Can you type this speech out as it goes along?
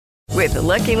With the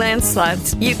Lucky Land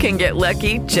Slots, you can get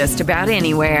lucky just about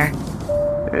anywhere.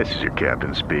 This is your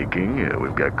captain speaking.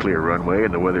 We've got clear runway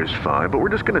and the weather's fine, but we're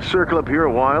just going to circle up here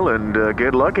a while and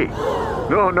get lucky.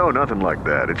 No, nothing like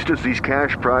that. It's just these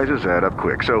cash prizes add up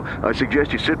quick. So I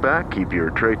suggest you sit back, keep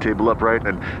your tray table upright,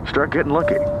 and start getting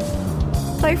lucky.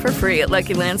 Play for free at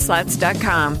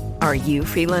LuckyLandSlots.com. Are you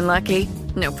feeling lucky?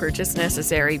 No purchase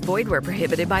necessary. Void where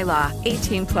prohibited by law.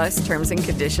 18+ terms and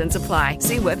conditions apply.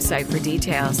 See website for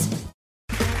details.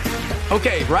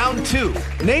 Okay, round two.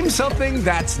 Name something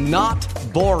that's not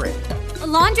boring. A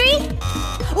laundry?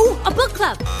 Ooh, a book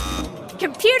club.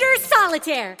 Computer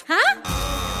solitaire, huh?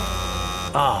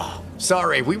 Ah,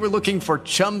 sorry, we were looking for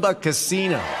Chumba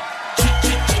Casino.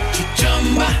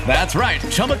 That's right,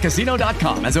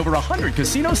 ChumbaCasino.com has over 100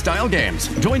 casino-style games.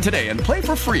 Join today and play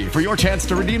for free for your chance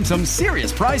to redeem some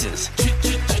serious prizes.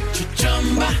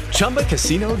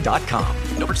 ChumbaCasino.com.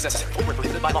 No purchase necessary. Void where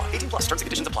prohibited by law. 18+ terms and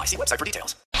conditions apply. See website for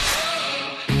details.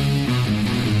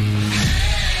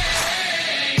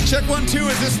 Check 1, 2,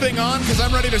 is this thing on? Because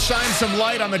I'm ready to shine some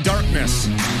light on the darkness.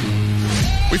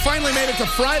 We finally made it to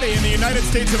Friday in the United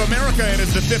States of America. It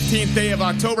is the 15th day of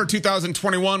October,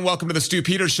 2021. Welcome to the Stu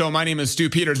Peters Show. My name is Stu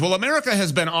Peters. Well, America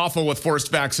has been awful with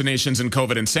forced vaccinations and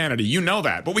COVID insanity. You know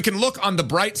that. But we can look on the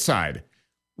bright side.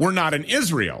 We're not in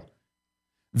Israel.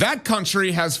 That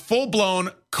country has full-blown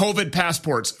COVID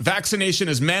passports. Vaccination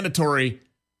is mandatory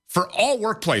for all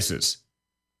workplaces.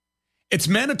 It's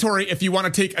mandatory if you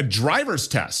want to take a driver's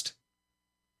test.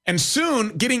 And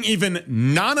soon, getting even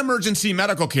non-emergency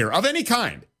medical care of any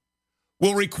kind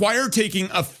will require taking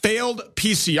a failed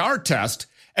PCR test,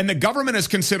 and the government is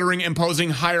considering imposing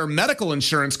higher medical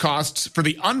insurance costs for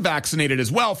the unvaccinated as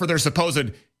well for their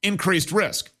supposed increased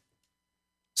risk.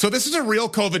 So this is a real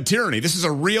COVID tyranny. This is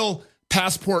a real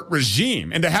passport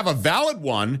regime. And to have a valid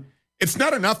one, it's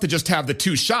not enough to just have the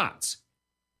 2 shots.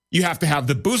 You have to have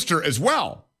the booster as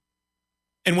well.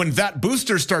 And when that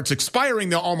booster starts expiring,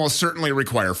 they'll almost certainly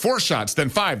require 4 shots, then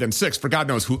 5, then 6, for God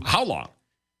knows how long.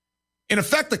 In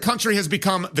effect, the country has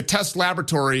become the test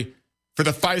laboratory for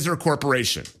the Pfizer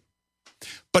Corporation.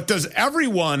 But does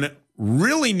everyone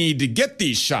really need to get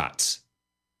these shots?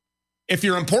 If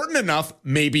you're important enough,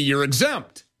 maybe you're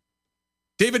exempt.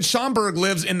 David Schomburg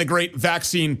lives in the great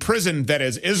vaccine prison that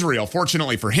is Israel.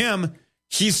 Fortunately for him,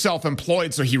 he's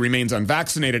self-employed, so he remains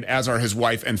unvaccinated, as are his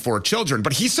wife and 4 children.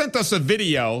 But he sent us a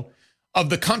video of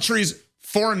the country's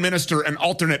foreign minister and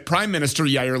alternate prime minister,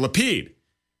 Yair Lapid.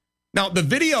 Now, the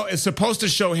video is supposed to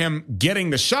show him getting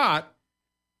the shot,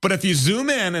 but if you zoom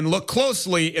in and look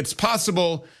closely, it's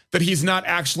possible that he's not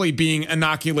actually being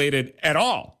inoculated at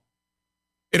all.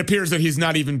 It appears that he's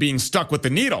not even being stuck with the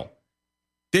needle.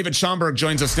 David Schomburg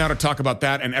joins us now to talk about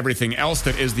that and everything else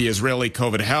that is the Israeli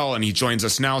COVID hell, and he joins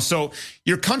us now. So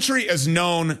your country is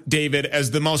known, David,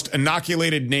 as the most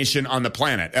inoculated nation on the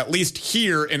planet. At least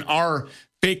here in our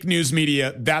fake news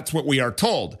media, that's what we are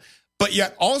told. But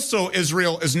yet also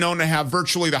Israel is known to have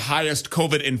virtually the highest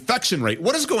COVID infection rate.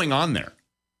 What is going on there?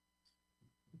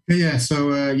 Yeah,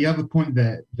 so you have a point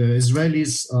there. The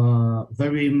Israelis are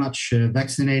very much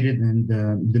vaccinated, and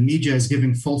the media is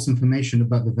giving false information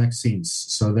about the vaccines.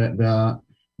 So that they're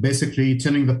basically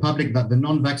telling the public that the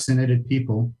non-vaccinated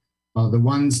people are the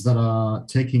ones that are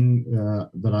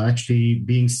that are actually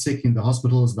being sick in the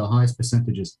hospitals, the highest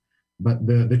percentages. But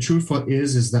the truth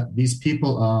is that these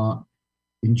people are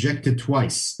injected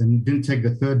twice and didn't take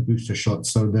the 3rd booster shot.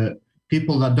 So the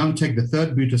people that don't take the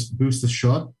 3rd booster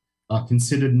shot are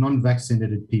considered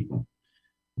non-vaccinated people.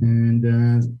 And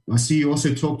I see you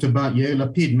also talked about Yair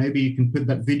Lapid. Maybe you can put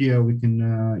that video. You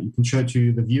can show it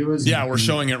to the viewers. Yeah, we're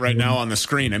showing it right now on the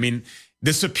screen. I mean,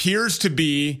 this appears to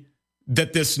be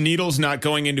that this needle's not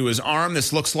going into his arm.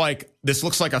 This looks like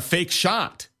a fake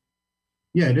shot.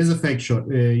 Yeah, it is a fake shot.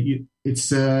 The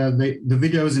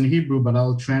video is in Hebrew, but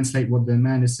I'll translate what the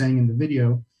man is saying in the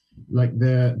video. Like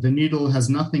the needle has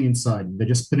nothing inside. They're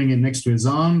just putting it next to his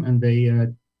arm, and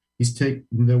the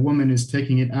woman is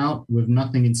taking it out with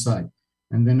nothing inside.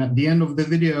 And then at the end of the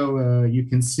video, you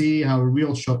can see how a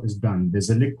real shot is done.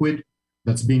 There's a liquid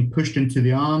that's being pushed into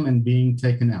the arm and being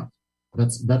taken out.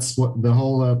 That's what the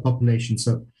whole population.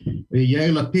 So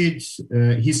Yair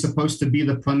Lapid, he's supposed to be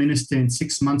the prime minister in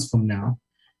 6 months from now.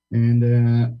 And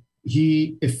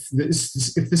if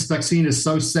this vaccine is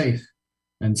so safe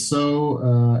and so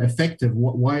effective,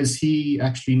 why is he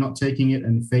actually not taking it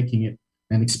and faking it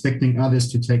and expecting others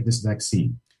to take this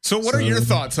vaccine? So what are your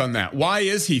thoughts on that? Why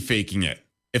is he faking it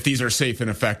if these are safe and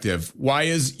effective? Why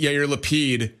is Yair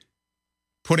Lapid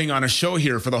putting on a show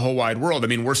here for the whole wide world? I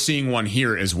mean, we're seeing one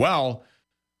here as well.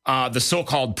 The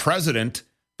so-called president,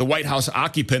 the White House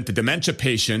occupant, the dementia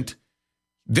patient,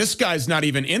 this guy's not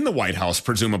even in the White House,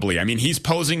 presumably. I mean, he's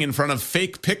posing in front of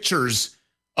fake pictures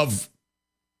of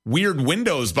weird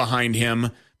windows behind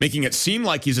him, making it seem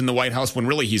like he's in the White House when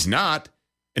really he's not.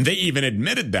 And they even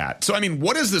admitted that. So, I mean,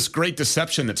 what is this great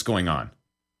deception that's going on?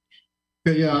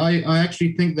 Yeah, I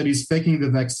actually think that he's faking the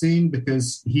vaccine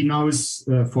because he knows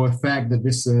for a fact that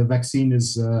this vaccine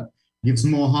gives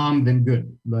more harm than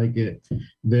good. Like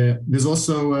there's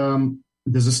also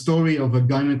there's a story of a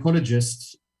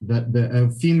gynecologist that a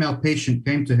female patient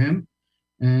came to him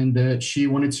and she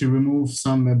wanted to remove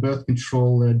some birth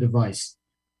control device.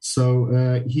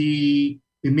 So he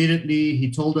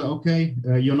told her, okay,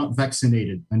 you're not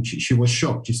vaccinated. And she was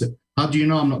shocked. She said, how do you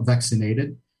know I'm not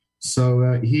vaccinated?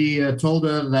 So he told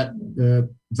her that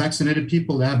vaccinated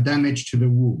people, they have damage to the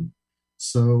womb.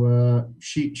 So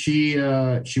she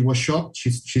was shocked.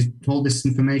 She told this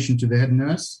information to the head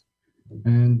nurse.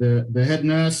 And the head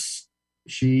nurse,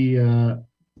 she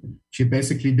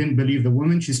basically didn't believe the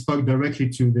woman. She spoke directly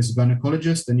to this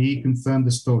gynecologist and he confirmed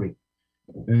the story.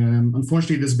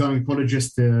 Unfortunately, this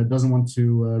gynecologist doesn't want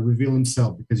to reveal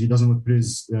himself because he doesn't want to put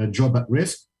his job at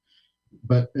risk.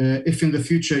 But if in the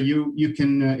future you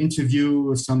can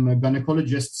interview some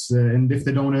gynecologists and if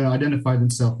they don't want to identify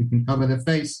themselves, you can cover their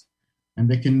face and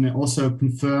they can also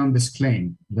confirm this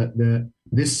claim that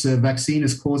this vaccine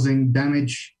is causing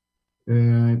damage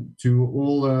to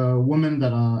all women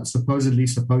that are supposedly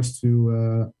supposed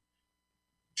to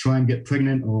try and get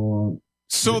pregnant or...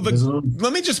 So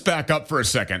let me just back up for a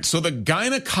second. So the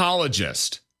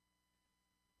gynecologist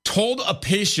told a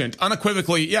patient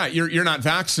unequivocally, yeah, you're not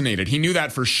vaccinated. He knew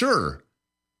that for sure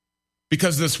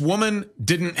because this woman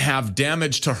didn't have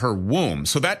damage to her womb.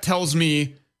 So that tells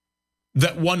me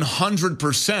that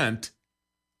 100%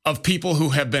 of people who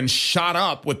have been shot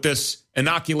up with this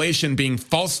inoculation being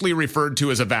falsely referred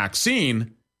to as a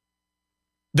vaccine,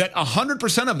 that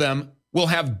 100% of them will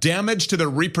have damage to their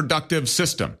reproductive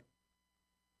system.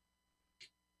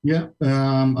 Yeah,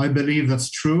 I believe that's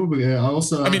true.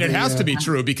 I mean, it has to be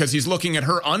true because he's looking at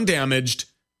her undamaged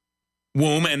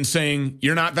womb and saying,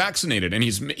 you're not vaccinated. And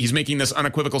he's making this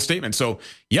unequivocal statement. So,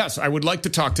 yes, I would like to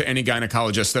talk to any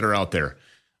gynecologists that are out there.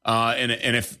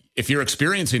 And if you're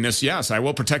experiencing this, yes, I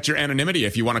will protect your anonymity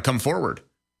if you want to come forward.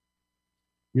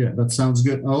 Yeah, that sounds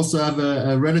good. I also have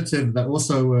a relative that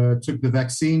also took the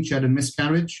vaccine. She had a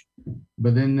miscarriage,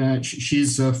 but then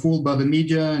she's fooled by the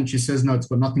media and she says, no, it's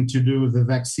got nothing to do with the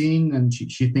vaccine. And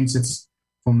she thinks it's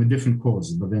from a different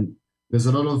cause. But then there's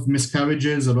a lot of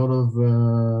miscarriages, a lot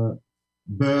of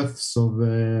births of,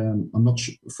 I'm not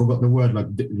sure, forgot the word,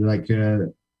 like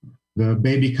the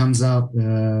baby comes out.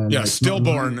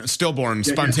 Stillborn,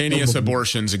 spontaneous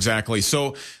abortions. Exactly.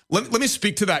 So let me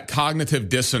speak to that cognitive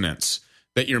dissonance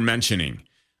that you're mentioning.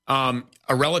 A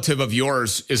relative of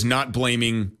yours is not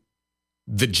blaming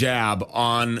the jab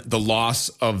on the loss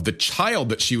of the child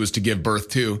that she was to give birth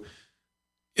to.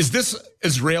 Is this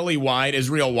Israel-wide? Is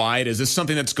this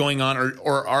something that's going on?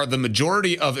 Or are the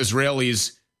majority of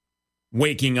Israelis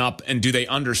waking up and do they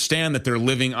understand that they're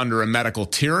living under a medical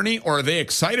tyranny? Or are they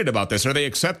excited about this? Are they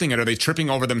accepting it? Are they tripping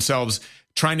over themselves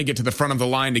trying to get to the front of the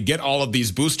line to get all of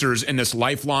these boosters in this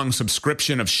lifelong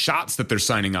subscription of shots that they're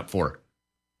signing up for?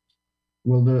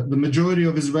 Well, the majority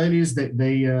of Israelis,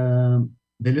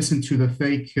 they listen to the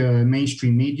fake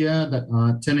mainstream media that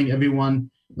are telling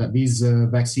everyone that these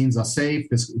vaccines are safe.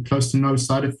 There's close to no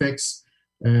side effects.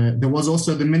 There was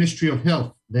also the Ministry of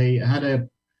Health. They had a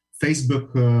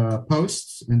Facebook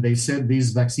post and they said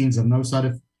these vaccines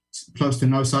have close to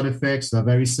no side effects. They're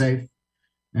very safe.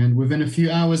 And within a few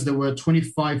hours, there were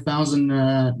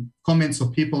 25,000 comments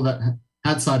of people that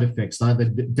had side effects, either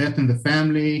death in the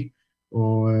family,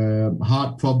 or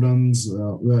heart problems, a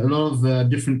lot of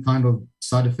different kind of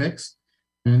side effects.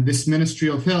 And this Ministry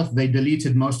of Health, they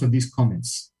deleted most of these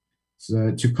comments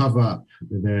to cover up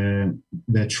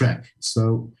their track.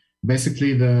 So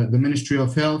basically the Ministry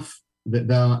of Health,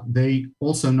 they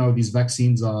also know these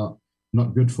vaccines are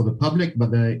not good for the public,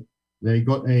 but they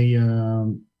got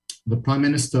the Prime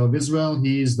Minister of Israel,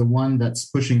 he is the one that's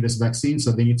pushing this vaccine,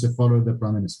 so they need to follow the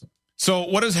Prime Minister. So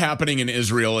what is happening in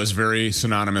Israel is very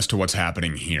synonymous to what's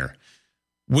happening here,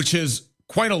 which is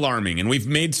quite alarming. And we've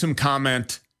made some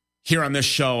comment here on this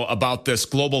show about this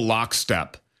global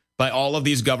lockstep by all of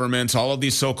these governments, all of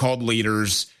these so-called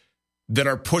leaders that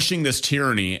are pushing this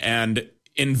tyranny and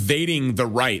invading the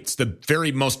rights, the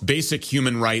very most basic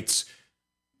human rights,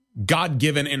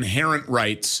 God-given inherent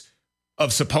rights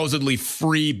of supposedly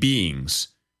free beings,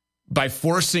 by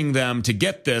forcing them to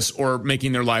get this or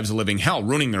making their lives a living hell,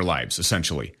 ruining their lives,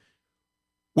 essentially.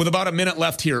 With about a minute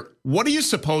left here, what do you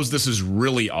suppose this is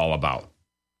really all about?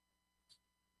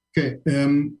 Okay,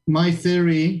 my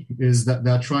theory is that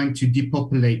they're trying to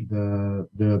depopulate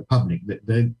the public.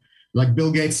 Like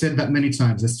Bill Gates said that many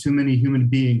times, there's too many human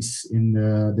beings in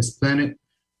this planet,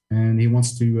 and he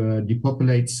wants to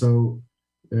depopulate. So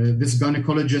this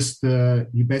gynecologist,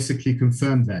 he basically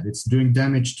confirmed that it's doing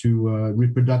damage to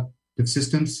reproductive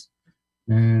systems,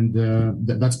 and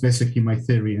that's basically my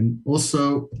theory. And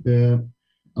also,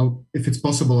 if it's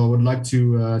possible, I would like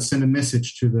to send a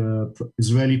message to the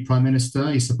Israeli Prime Minister.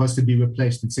 He's supposed to be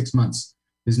replaced in 6 months.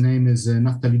 His name is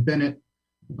Naftali Bennett.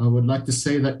 I would like to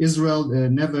say that Israel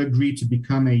never agreed to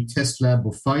become a test lab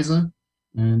of Pfizer,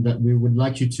 and that we would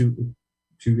like you to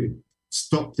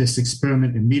stop this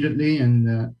experiment immediately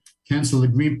and cancel the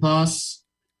Green Pass,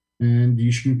 and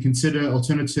you should consider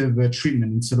alternative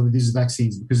treatment instead of these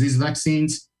vaccines, because these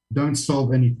vaccines don't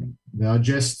solve anything. They are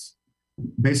just,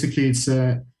 basically, it's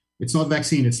not a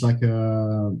vaccine, it's like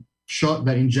a shot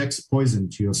that injects poison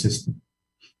to your system.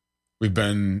 We've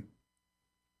been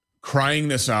crying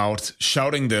this out,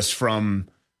 shouting this from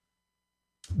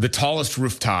the tallest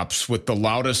rooftops with the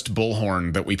loudest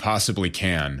bullhorn that we possibly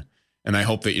can. And I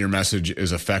hope that your message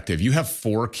is effective. You have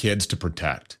 4 kids to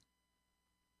protect,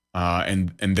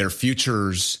 and their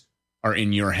futures are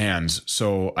in your hands.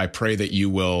 So I pray that you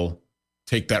will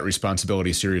take that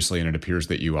responsibility seriously, and it appears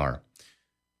that you are.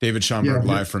 David Schomburg,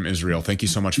 live from Israel. Thank you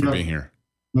so much for being here.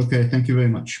 Okay, thank you very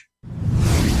much.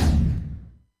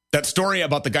 That story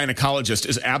about the gynecologist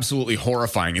is absolutely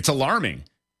horrifying. It's alarming.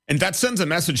 And that sends a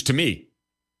message to me.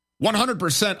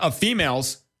 100% of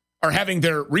females are having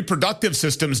their reproductive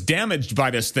systems damaged by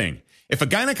this thing. If a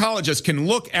gynecologist can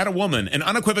look at a woman and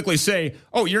unequivocally say,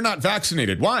 oh, you're not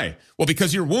vaccinated. Why? Well,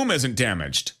 because your womb isn't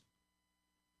damaged.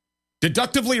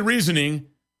 Deductively reasoning,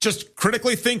 just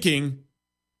critically thinking,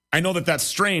 I know that that's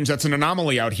strange. That's an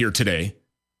anomaly out here today.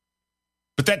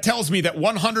 But that tells me that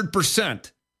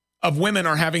 100% of women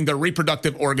are having their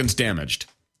reproductive organs damaged,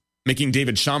 making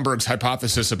David Schomburg's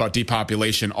hypothesis about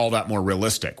depopulation all that more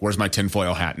realistic. Where's my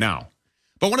tinfoil hat now?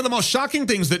 But one of the most shocking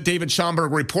things that David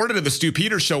Schomburg reported at the Stu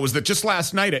Peters show was that just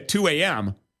last night at 2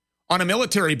 a.m. on a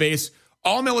military base,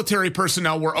 all military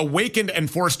personnel were awakened and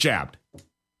force jabbed.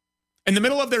 In the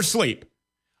middle of their sleep,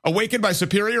 awakened by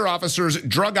superior officers,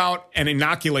 drug out and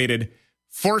inoculated,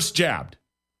 force jabbed.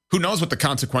 Who knows what the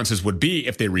consequences would be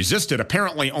if they resisted?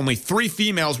 Apparently, only 3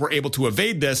 females were able to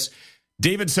evade this.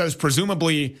 David says,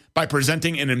 presumably by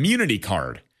presenting an immunity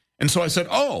card. And so I said,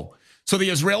 oh, so the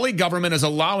Israeli government is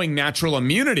allowing natural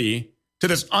immunity to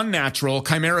this unnatural,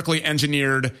 chimerically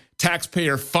engineered,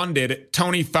 taxpayer-funded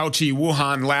Tony Fauci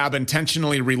Wuhan lab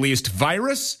intentionally released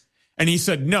virus? And he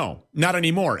said, no, not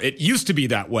anymore. It used to be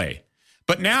that way.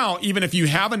 But now, even if you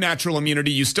have a natural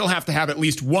immunity, you still have to have at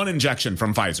least 1 injection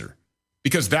from Pfizer.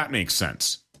 Because that makes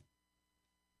sense.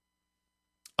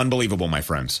 Unbelievable, my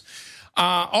friends.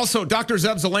 Also, Dr.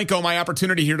 Zev Zelenko, my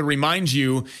opportunity here to remind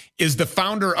you, is the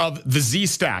founder of the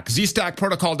Z-Stack,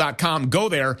 ZStackProtocol.com. Go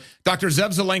there. Dr. Zev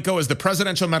Zelenko is the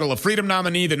Presidential Medal of Freedom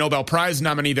nominee, the Nobel Prize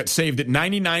nominee that saved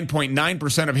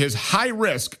 99.9% of his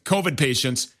high-risk COVID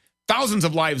patients, thousands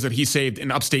of lives that he saved in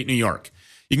upstate New York.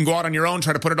 You can go out on your own,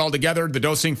 try to put it all together. The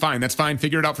dosing, fine, that's fine.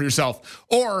 Figure it out for yourself.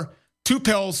 Or 2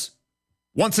 pills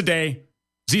once a day.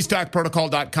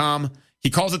 ZStackProtocol.com. He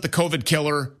calls it the COVID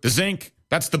killer. The zinc,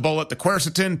 that's the bullet. The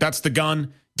quercetin, that's the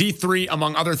gun. D3,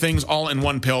 among other things, all in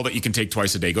 1 pill that you can take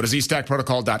twice a day. Go to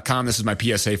ZStackProtocol.com. This is my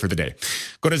PSA for the day.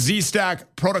 Go to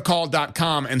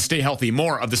ZStackProtocol.com and stay healthy.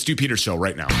 More of the Stu Peters Show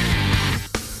right now.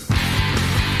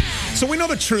 So we know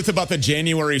the truth about the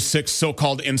January 6th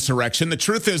so-called insurrection. The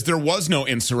truth is there was no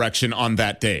insurrection on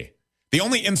that day. The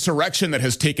only insurrection that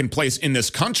has taken place in this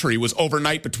country was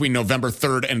overnight between November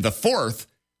 3rd and the 4th,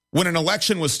 when an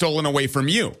election was stolen away from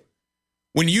you,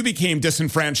 when you became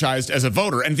disenfranchised as a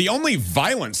voter. And the only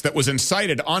violence that was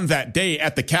incited on that day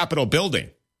at the Capitol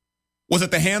building was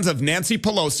at the hands of Nancy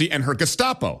Pelosi and her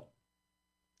Gestapo.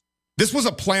 This was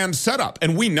a planned setup,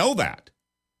 and we know that.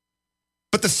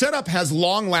 But the setup has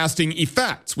long-lasting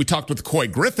effects. We talked with Coy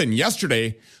Griffin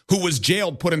yesterday, who was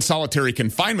jailed, put in solitary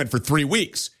confinement for 3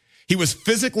 weeks. He was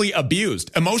physically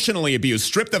abused, emotionally abused,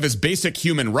 stripped of his basic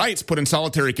human rights, put in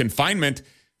solitary confinement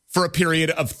for a period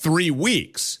of 3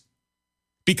 weeks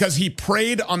because he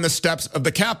prayed on the steps of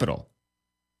the Capitol.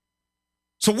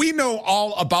 So we know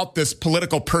all about this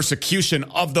political persecution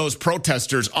of those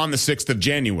protesters on the 6th of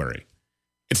January.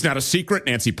 It's not a secret.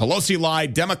 Nancy Pelosi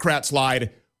lied. Democrats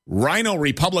lied. Rhino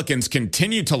Republicans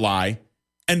continue to lie.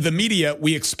 And the media,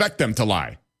 we expect them to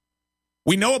lie.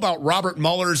 We know about Robert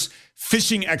Mueller's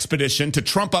fishing expedition to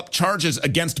trump up charges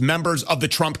against members of the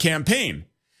Trump campaign.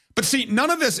 But see, none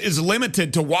of this is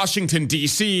limited to Washington,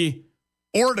 D.C.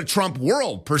 or to Trump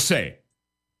world, per se.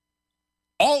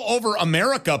 all over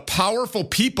America, powerful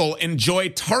people enjoy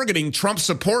targeting Trump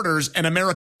supporters and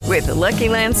America. With the Lucky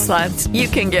Land Slots, you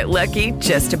can get lucky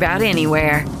just about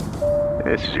anywhere.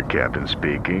 This is your captain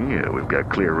speaking. We've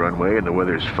got clear runway and the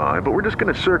weather's fine, but we're just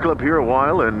going to circle up here a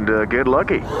while and get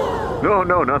lucky.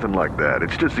 No, nothing like that.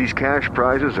 It's just these cash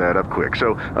prizes add up quick.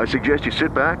 So I suggest you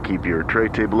sit back, keep your tray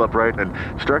table upright, and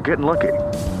start getting lucky.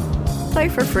 Play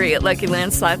for free at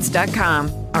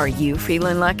LuckyLandSlots.com. Are you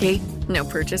feeling lucky? No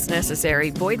purchase necessary.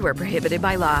 Void where prohibited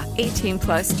by law. 18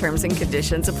 plus terms and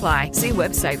conditions apply. See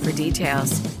website for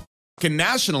details.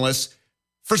 Nationalists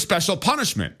for special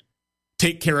punishment.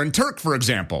 Take Karen Turk, for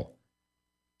example.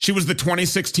 She was the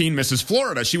 2016 Mrs.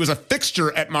 Florida. She was a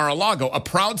fixture at Mar-a-Lago, a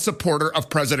proud supporter of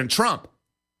President Trump.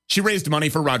 She raised money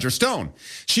for Roger Stone.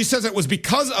 She says it was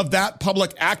because of that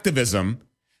public activism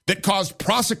that caused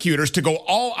prosecutors to go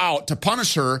all out to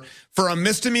punish her for a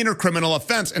misdemeanor criminal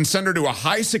offense and send her to a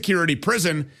high-security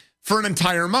prison for an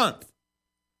entire month.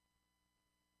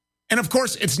 And of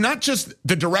course, it's not just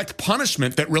the direct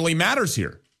punishment that really matters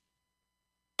here.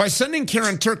 By sending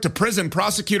Karen Turk to prison,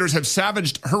 prosecutors have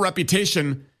savaged her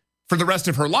reputation for the rest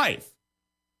of her life.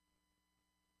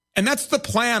 And that's the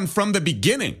plan from the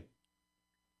beginning.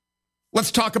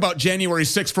 Let's talk about January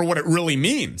 6th for what it really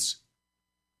means.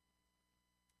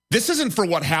 This isn't for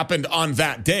what happened on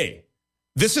that day.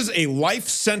 This is a life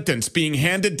sentence being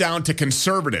handed down to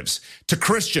conservatives, to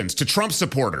Christians, to Trump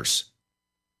supporters.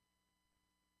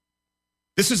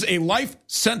 This is a life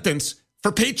sentence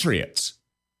for patriots.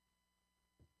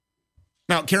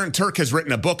 Now, Karen Turk has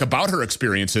written a book about her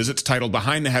experiences. It's titled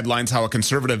Behind the Headlines, How a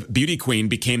Conservative Beauty Queen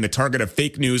Became the Target of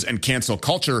Fake News and Cancel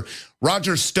Culture.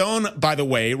 Roger Stone, by the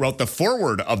way, wrote the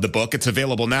foreword of the book. It's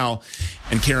available now.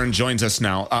 And Karen joins us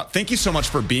now. Thank you so much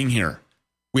for being here.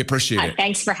 We appreciate it.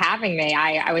 Thanks for having me.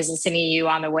 I was listening to you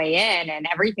on the way in, and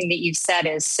everything that you've said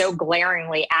is so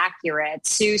glaringly accurate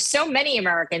to so many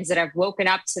Americans that have woken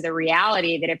up to the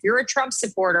reality that if you're a Trump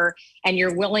supporter and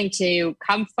you're willing to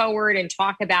come forward and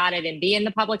talk about it and be in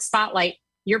the public spotlight,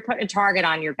 you're putting a target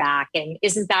on your back. And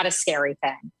isn't that a scary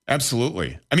thing?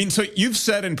 Absolutely. I mean, so you've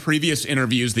said in previous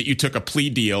interviews that you took a plea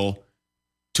deal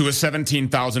to a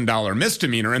 $17,000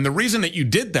 misdemeanor. And the reason that you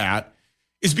did that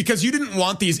is because you didn't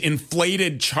want these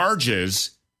inflated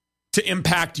charges to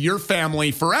impact your family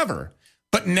forever.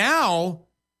 But now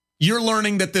you're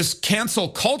learning that this cancel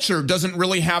culture doesn't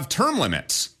really have term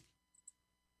limits.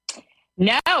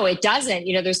 No, it doesn't.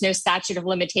 You know, there's no statute of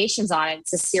limitations on it.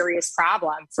 It's a serious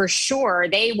problem. For sure,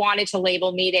 they wanted to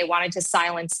label me. They wanted to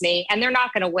silence me, and they're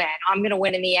not going to win. I'm going to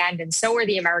win in the end, and so are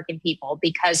the American people,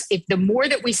 because if the more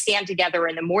that we stand together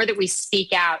and the more that we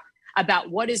speak out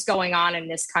about what is going on in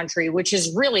this country, which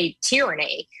is really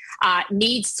tyranny,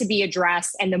 needs to be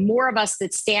addressed. And the more of us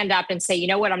that stand up and say, you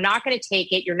know what, I'm not going to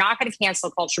take it. You're not going to cancel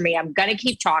culture me. I'm going to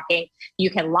keep talking. You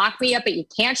can lock me up, but you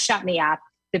can't shut me up.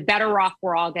 The better off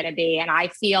we're all going to be. And I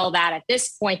feel that at this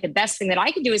point, the best thing that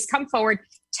I can do is come forward,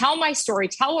 tell my story,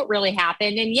 tell what really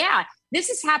happened. And yeah, this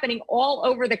is happening all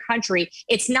over the country.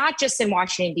 It's not just in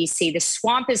Washington, D.C. The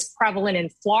swamp is prevalent in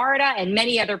Florida and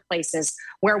many other places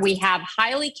where we have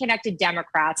highly connected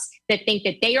Democrats that think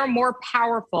that they are more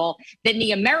powerful than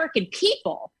the American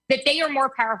people, that they are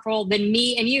more powerful than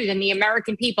me and you, than the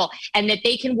American people, and that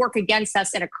they can work against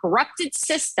us in a corrupted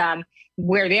system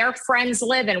where their friends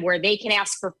live and where they can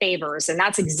ask for favors. And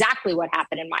that's exactly what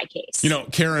happened in my case. You know,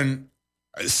 Karen,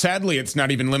 sadly, it's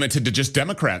not even limited to just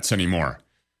Democrats anymore.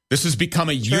 This has become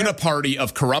a uniparty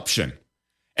of corruption.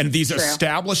 And these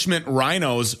establishment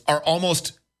rhinos are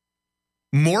almost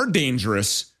more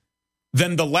dangerous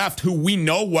than the left, who we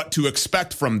know what to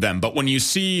expect from them. But when you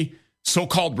see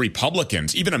so-called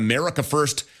Republicans, even America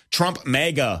First, Trump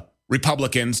MAGA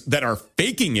Republicans that are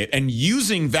faking it and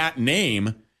using that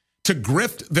name to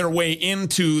grift their way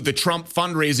into the Trump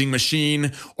fundraising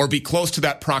machine or be close to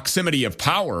that proximity of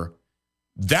power,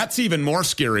 that's even more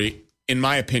scary, in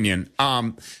my opinion.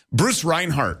 Bruce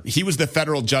Reinhart, he was the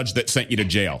federal judge that sent you to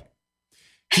jail.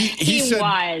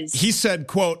 He said,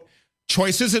 quote,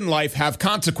 choices in life have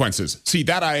consequences. See,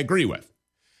 that I agree with.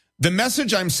 The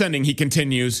message I'm sending, he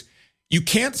continues, you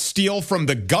can't steal from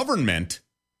the government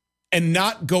and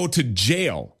not go to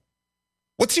jail.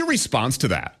 What's your response to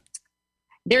that?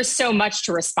 There's so much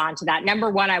to respond to that.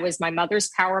 Number one, I was my mother's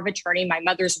power of attorney. My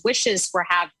mother's wishes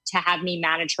to have me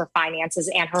manage her finances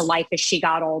and her life as she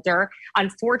got older.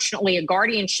 Unfortunately, a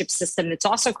guardianship system that's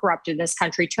also corrupt in this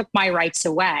country took my rights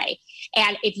away.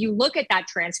 And if you look at that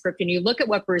transcript and you look at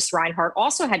what Bruce Reinhart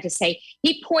also had to say,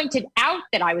 he pointed out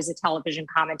that I was a television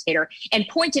commentator and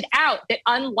pointed out that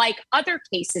unlike other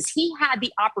cases, he had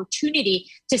the opportunity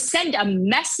to send a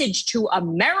message to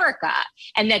America,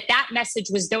 and that message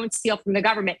was don't steal from the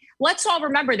government. Let's all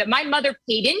remember that my mother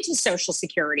paid into Social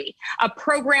Security, a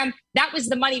program that was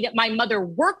the money that my mother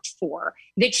worked for,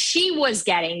 that she was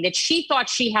getting, that she thought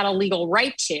she had a legal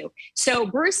right to. So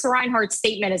Bruce Reinhart's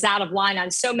statement is out of line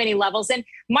on so many levels. And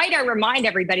might I remind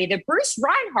everybody that Bruce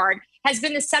Reinhart has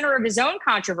been the center of his own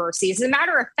controversy. As a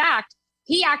matter of fact,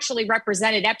 he actually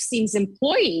represented Epstein's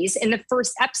employees in the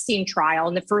first Epstein trial,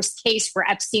 in the first case where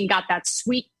Epstein got that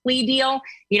sweet plea deal,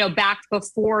 back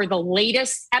before the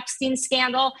latest Epstein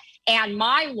scandal. And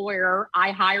my lawyer,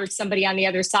 I hired somebody on the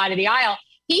other side of the aisle.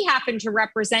 He happened to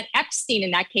represent Epstein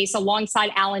in that case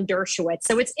alongside Alan Dershowitz.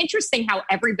 So it's interesting how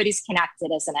everybody's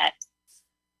connected, isn't it?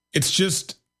 It's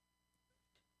just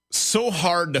so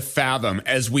hard to fathom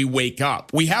as we wake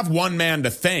up. We have one man to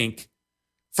thank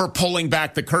for pulling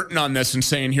back the curtain on this and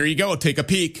saying, here you go, take a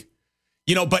peek.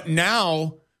 But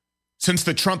now, since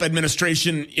the Trump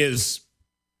administration is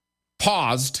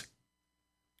paused,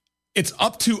 it's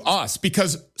up to us,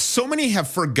 because so many have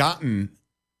forgotten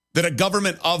that a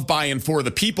government of, by, and for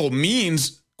the people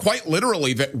means quite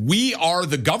literally that we are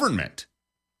the government.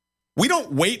 We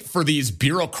don't wait for these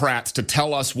bureaucrats to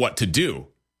tell us what to do.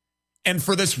 And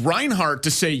for this Reinhart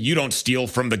to say you don't steal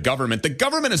from the government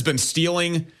has been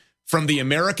stealing from the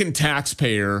American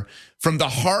taxpayer, from the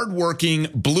hardworking,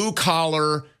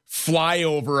 blue-collar,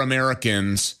 flyover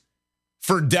Americans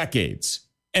for decades.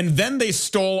 And then they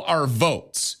stole our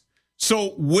votes. So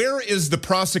where is the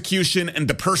prosecution and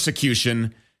the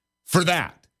persecution for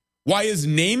that? Why is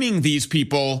naming these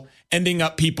people ending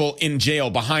up people in jail,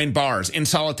 behind bars, in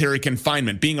solitary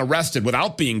confinement, being arrested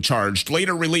without being charged,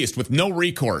 later released with no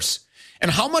recourse?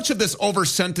 And how much of this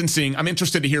over-sentencing, I'm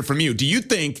interested to hear from you, do you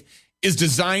think is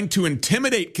designed to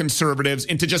intimidate conservatives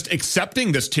into just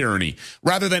accepting this tyranny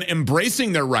rather than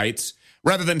embracing their rights,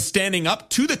 rather than standing up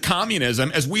to the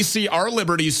communism as we see our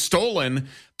liberties stolen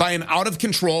by an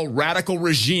out-of-control radical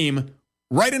regime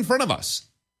right in front of us?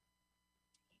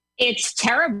 It's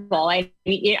terrible. I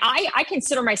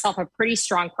consider myself a pretty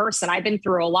strong person. I've been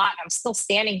through a lot. I'm still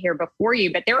standing here before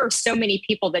you, but there are so many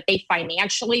people that they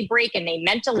financially break and they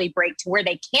mentally break to where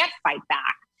they can't fight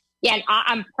back. Yeah, and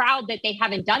I'm proud that they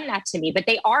haven't done that to me, but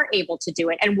they are able to do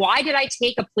it. And why did I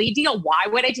take a plea deal? Why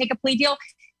would I take a plea deal?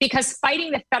 Because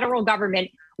fighting the federal government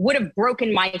would have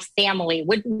broken my family,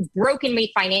 would have broken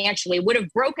me financially, would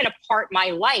have broken apart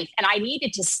my life. And I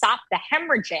needed to stop the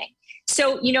hemorrhaging.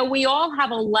 So, we all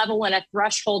have a level and a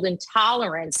threshold and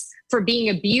tolerance for being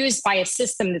abused by a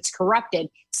system that's corrupted.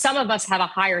 Some of us have a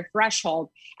higher threshold.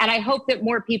 And I hope that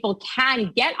more people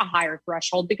can get a higher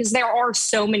threshold, because there are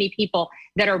so many people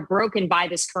that are broken by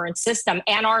this current system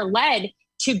and are led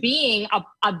to being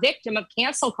a victim of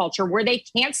cancel culture where they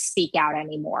can't speak out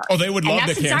anymore. Oh, they would love to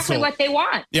cancel. That's exactly what they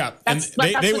want. Yeah, and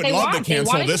they would love to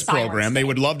cancel this program. They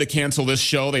would love to cancel this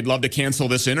show. They'd love to cancel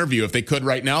this interview. If they could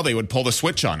right now, they would pull the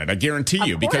switch on it. I guarantee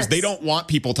you, because they don't want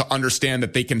people to understand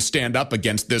that they can stand up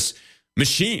against this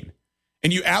machine.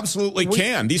 And you absolutely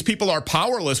can. These people are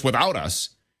powerless without us.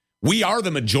 We are the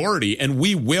majority, and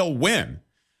we will win.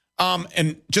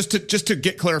 And just to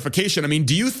get clarification,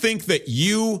 do you think that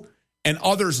you and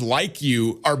others like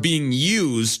you are being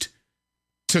used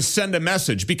to send a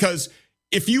message? Because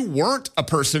if you weren't a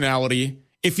personality,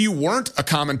 if you weren't a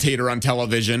commentator on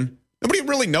television, nobody would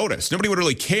really notice. Nobody would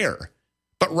really care.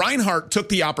 But Reinhart took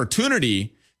the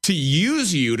opportunity to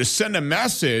use you to send a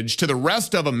message to the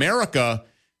rest of America.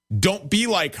 Don't be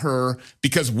like her,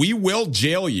 because we will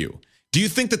jail you. Do you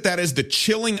think that is the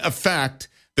chilling effect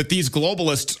that these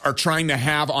globalists are trying to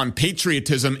have on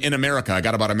patriotism in America? I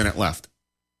got about a minute left.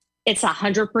 It's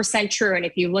 100% true. And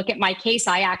if you look at my case,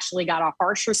 I actually got a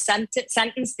harsher sentence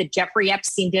that Jeffrey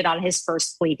Epstein did on his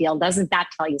first plea deal. Doesn't that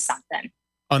tell you something?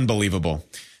 Unbelievable.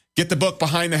 Get the book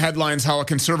Behind the Headlines, How a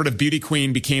Conservative Beauty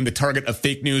Queen Became the Target of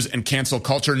Fake News and Cancel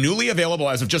Culture. Newly available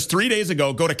as of just 3 days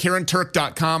ago. Go to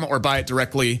KarenTurk.com or buy it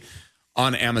directly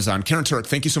on Amazon. Karen Turk,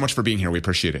 thank you so much for being here. We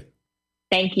appreciate it.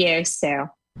 Thank you, Sue.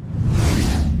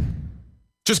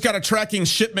 Just got a tracking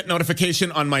shipment notification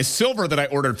on my silver that I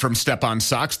ordered from Step-On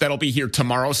Socks. That'll be here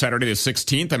tomorrow, Saturday the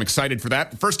 16th. I'm excited for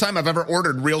that. First time I've ever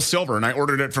ordered real silver, and I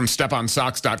ordered it from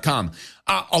StepOnSocks.com.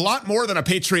 A lot more than a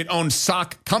Patriot-owned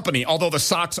sock company, although the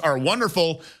socks are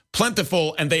wonderful.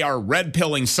 plentiful, and they are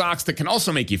red-pilling socks that can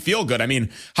also make you feel good. I mean,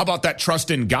 how about that Trust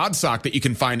in God sock that you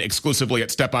can find exclusively at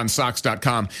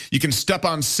steponsocks.com? You can step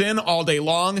on sin all day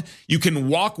long. You can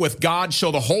walk with God,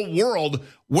 show the whole world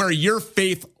where your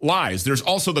faith lies. There's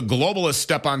also the globalist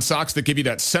step-on socks that give you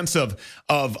that sense of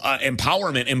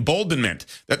empowerment, emboldenment,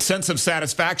 that sense of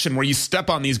satisfaction where you step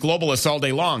on these globalists all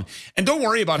day long. And don't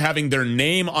worry about having their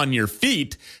name on your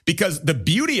feet, because the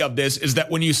beauty of this is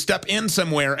that when you step in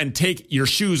somewhere and take your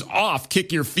shoes off,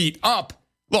 kick your feet up,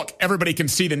 look, everybody can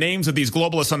see the names of these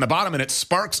globalists on the bottom, and it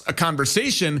sparks a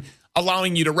conversation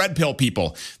allowing you to red pill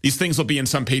people. These things will be in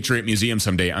some Patriot museum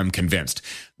someday, I'm convinced.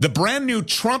 The brand new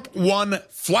Trump One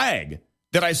flag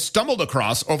that I stumbled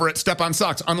across over at Step on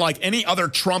Socks, unlike any other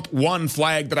Trump One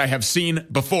flag that I have seen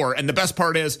before. And the best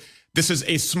part is, this is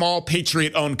a small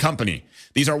Patriot-owned company.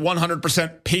 These are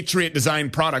 100%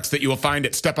 Patriot-designed products that you will find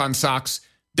at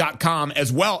steponsocks.com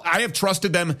as well. I have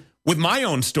trusted them with my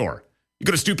own store. You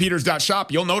go to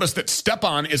stewpeters.shop, you'll notice that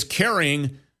Step-On is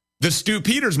carrying the Stew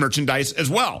Peters merchandise as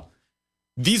well.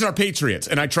 These are Patriots,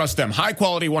 and I trust them.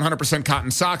 High-quality, 100%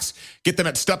 cotton socks. Get them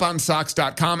at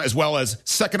steponsocks.com, as well as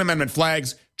Second Amendment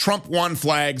flags, Trump One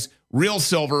flags, real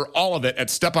silver, all of it at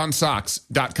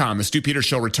steponsocks.com. The Stew Peters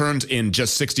Show returns in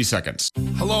just 60 seconds.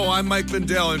 Hello, I'm Mike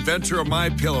Lindell, inventor of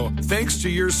MyPillow. Thanks to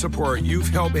your support, you've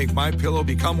helped make MyPillow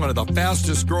become one of the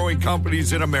fastest-growing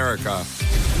companies in America.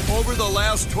 Over the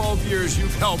last 12 years,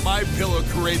 you've helped MyPillow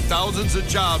create thousands of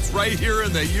jobs right here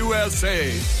in the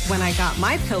USA. When I got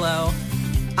MyPillow,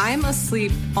 I'm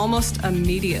asleep almost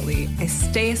immediately. I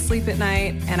stay asleep at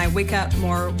night, and I wake up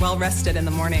more well-rested in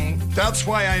the morning. That's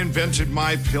why I invented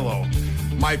MyPillow.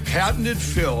 My patented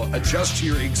fill adjusts to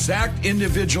your exact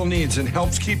individual needs and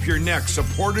helps keep your neck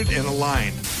supported and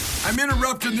aligned. I'm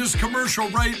interrupting this commercial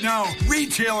right now.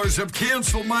 Retailers have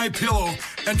canceled MyPillow,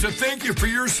 and to thank you for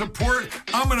your support,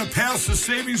 I'm going to pass the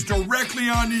savings directly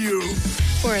on to you.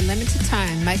 For a limited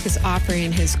time, Mike is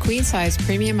offering his queen-size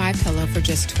premium MyPillow for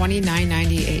just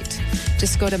 $29.98.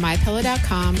 Just go to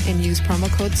MyPillow.com and use promo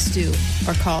code STEW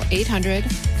or call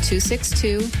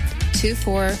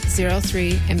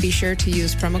 800-262-2403 and be sure to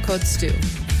use promo code STEW.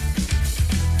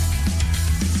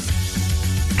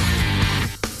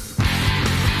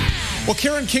 Well,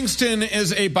 Karen Kingston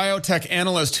is a biotech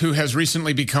analyst who has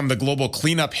recently become the global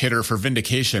cleanup hitter for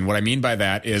Vindication. What I mean by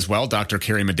that is, well, Dr.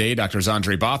 Carrie Madej, Dr.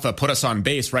 Zandre Botha put us on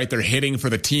base, right? They're hitting for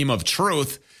the team of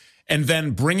truth. And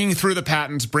then bringing through the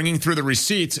patents, bringing through the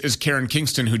receipts is Karen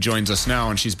Kingston, who joins us now.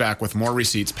 And she's back with more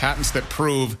receipts, patents that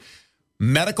prove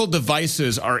medical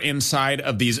devices are inside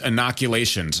of these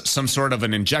inoculations, some sort of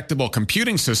an injectable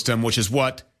computing system, which is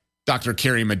what Dr.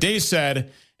 Carrie Madej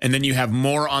said. And then you have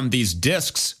more on these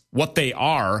discs, what they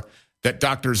are, that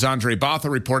Dr. Zandre Botha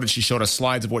reported. She showed us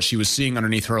slides of what she was seeing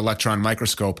underneath her electron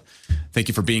microscope. Thank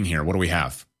you for being here. What do we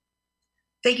have?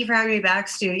 Thank you for having me back,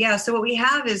 Stu. Yeah, so what we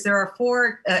have is there are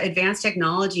 4 advanced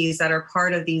technologies that are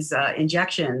part of these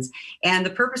injections. And the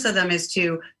purpose of them is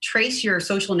to trace your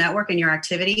social network and your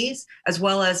activities, as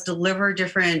well as deliver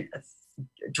different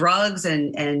drugs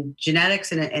and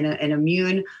genetics and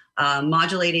immune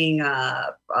modulating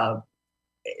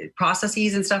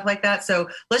processes and stuff like that. So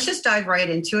let's just dive right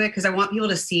into it, because I want people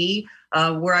to see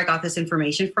where I got this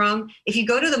information from. If you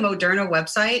go to the Moderna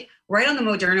website, right on the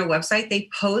Moderna website, they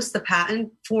post the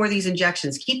patent for these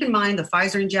injections. Keep in mind the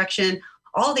Pfizer injection,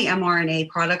 all the mRNA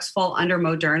products fall under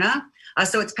Moderna.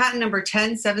 So it's patent number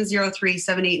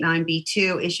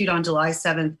 10703-789B2, issued on July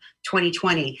 7th,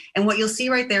 2020. And what you'll see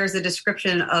right there is a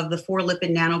description of the 4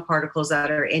 lipid nanoparticles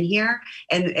that are in here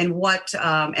and what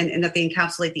and that they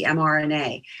encapsulate the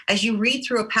mRNA. As you read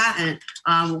through a patent,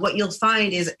 what you'll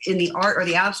find is in the art or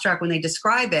the abstract, when they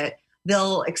describe it,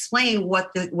 they'll explain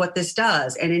what this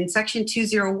does. And in section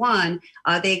 201,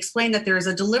 they explain that there is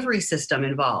a delivery system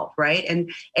involved, right? And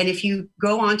if you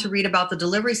go on to read about the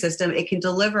delivery system, it can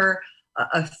deliver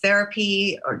a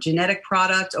therapy or genetic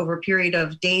product over a period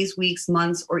of days, weeks,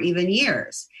 months, or even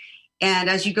years. And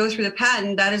as you go through the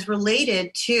patent, that is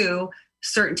related to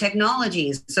certain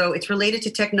technologies. So it's related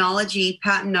to technology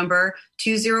patent number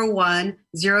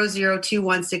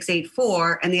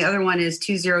 201-0021-684, and the other one is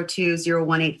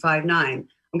 202-01859.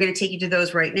 I'm going to take you to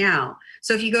those right now.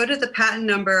 So if you go to the patent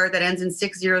number that ends in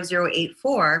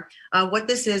 60084, what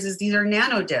this is these are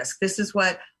nanodiscs. This is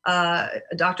what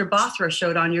Dr. Botha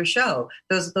showed on your show,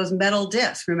 those metal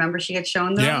discs. Remember she had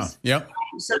shown those? Yeah, yep.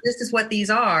 So this is what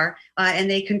these are, and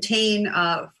they contain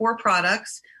 4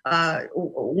 products.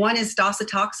 One is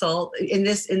docetaxel in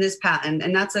this patent,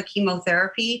 and that's a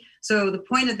chemotherapy. So the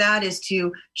point of that is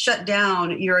to shut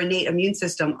down your innate immune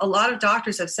system. A lot of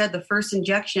doctors have said the first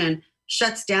injection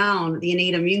shuts down the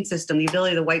innate immune system, the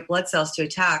ability of the white blood cells to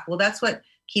attack. Well, that's what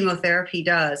chemotherapy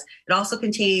does. It also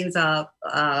contains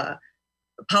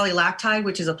polylactide,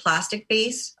 which is a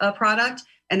plastic-based product,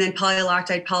 and then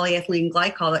polylactide polyethylene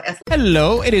glycol.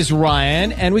 Hello, it is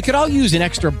Ryan, and we could all use an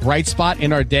extra bright spot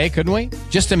in our day, couldn't we?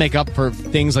 Just to make up for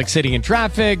things like sitting in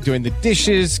traffic, doing the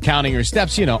dishes, counting your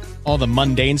steps, all the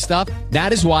mundane stuff.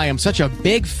 That is why I'm such a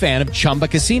big fan of Chumba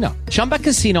Casino. Chumba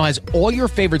Casino has all your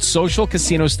favorite social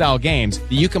casino-style games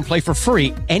that you can play for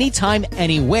free anytime,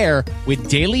 anywhere with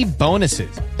daily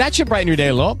bonuses. That should brighten your day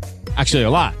a little. Actually, a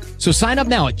lot. So sign up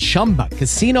now at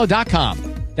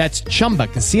ChumbaCasino.com. That's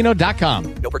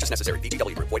ChumbaCasino.com. No purchase necessary.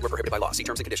 VGW Group. Void where prohibited by law. See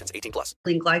terms and conditions. 18+.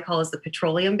 Glycol is the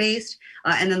petroleum-based.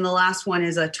 And then the last one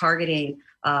is a targeting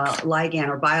ligand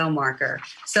or biomarker.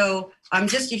 So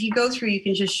if you go through, you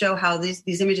can just show how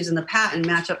these images in the patent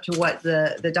match up to what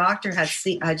the doctor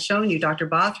had shown you, Dr.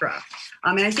 Bothra.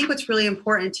 And I think what's really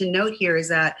important to note here is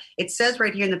that it says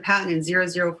right here in the patent in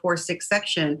 0046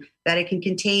 section that it can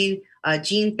contain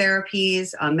gene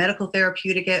therapies, medical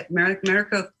therapeutics,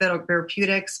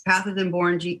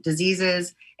 pathogen-borne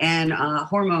diseases, and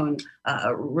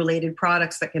hormone-related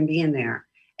products that can be in there.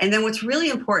 And then what's really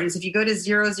important is if you go to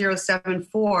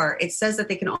 0074, it says that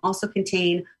they can also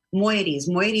contain moieties.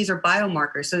 Moieties are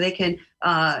biomarkers, so they can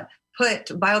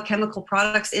put biochemical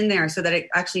products in there so that it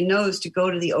actually knows to go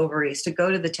to the ovaries, to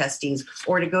go to the testes,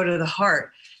 or to go to the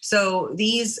heart. So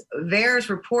these VAERS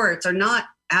reports are not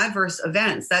adverse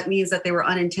events. That means that they were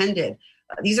unintended.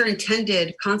 These are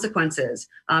intended consequences.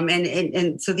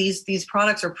 And so these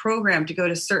products are programmed to go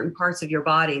to certain parts of your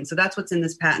body. And so that's what's in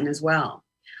this patent as well.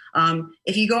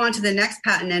 If you go on to the next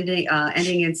patent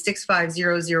ending in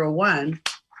 65001,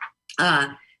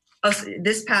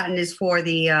 this patent is for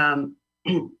the,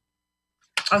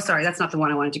 sorry, that's not the one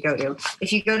I wanted to go to.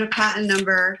 If you go to patent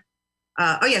number,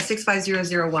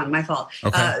 65001, my fault.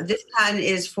 Okay. This patent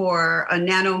is for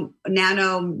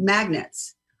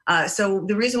nanomagnets. So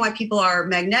the reason why people are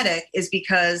magnetic is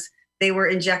because they were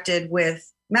injected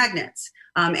with magnets.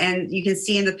 And you can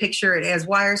see in the picture, it has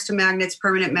wires to magnets,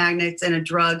 permanent magnets, and a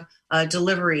drug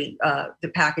delivery,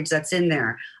 the package that's in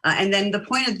there. And then the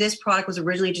point of this product was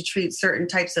originally to treat certain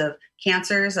types of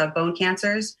cancers, bone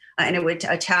cancers, and it would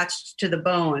attach to the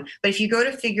bone. But if you go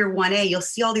to figure 1A, you'll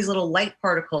see all these little light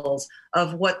particles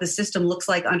of what the system looks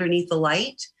like underneath the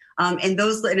light. And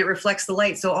it reflects the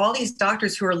light. So all these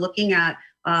doctors who are looking at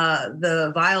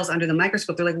the vials under the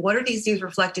microscope, they're like, what are these things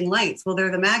reflecting lights? Well,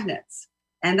 they're the magnets.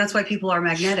 And that's why people are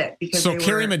magnetic. Because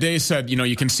Carrie Madej said,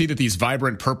 you can see that these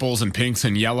vibrant purples and pinks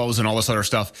and yellows and all this other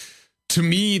stuff. To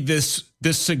me, this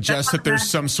suggests that there's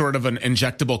some sort of an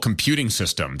injectable computing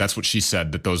system. That's what she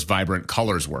said, that those vibrant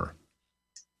colors were.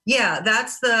 Yeah,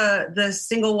 that's the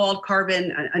single-walled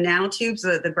carbon nanotubes,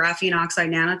 the graphene oxide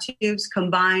nanotubes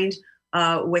combined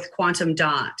with quantum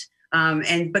dot.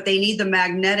 But they need the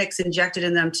magnetics injected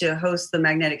in them to host the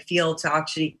magnetic field to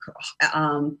actually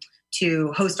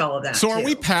to host all of that. So are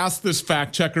we past this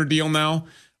fact checker deal now?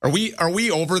 Are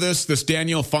we over this? This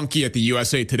Daniel Funke at the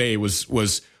USA Today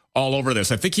was all over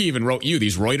this. I think he even wrote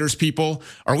these Reuters people.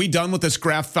 Are we done with this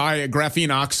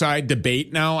graphene oxide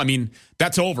debate now? I mean,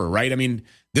 that's over, right? I mean,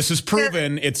 this is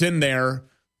proven. Yeah. It's in there.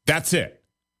 That's it.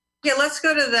 Yeah, let's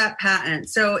go to that patent.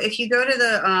 So if you go to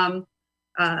the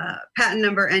patent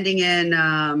number ending in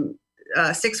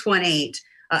 618,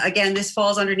 again, this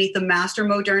falls underneath the master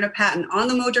Moderna patent on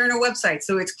the Moderna website.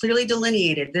 So it's clearly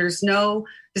delineated. This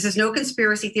is no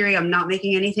conspiracy theory. I'm not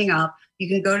making anything up. You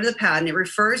can go to the patent. It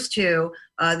refers to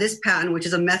this patent, which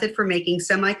is a method for making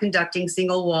semiconducting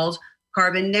single-walled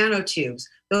carbon nanotubes.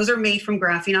 Those are made from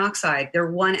graphene oxide.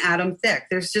 They're 1 atom thick.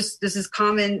 This is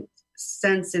common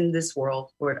sense in this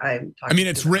world where I'm talking. I mean,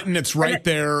 it's written. It's right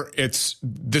there.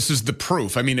 This is the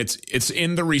proof. I mean, it's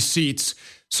in the receipts.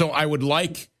 So I would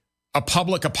like a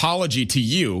public apology to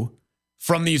you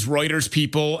from these Reuters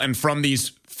people and from these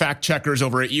fact checkers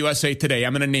over at USA Today.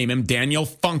 I'm going to name him Daniel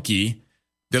Funke.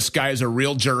 This guy is a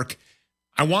real jerk.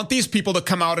 I want these people to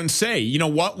come out and say, you know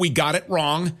what? We got it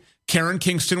wrong. Karen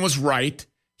Kingston was right.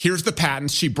 Here's the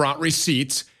patents. She brought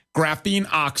receipts. Graphene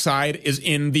oxide is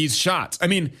in these shots. I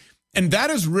mean, and that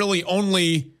is really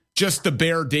only just the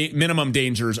bare minimum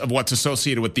dangers of what's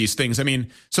associated with these things. I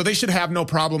mean, so they should have no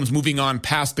problems moving on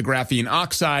past the graphene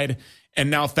oxide and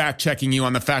now fact-checking you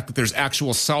on the fact that there's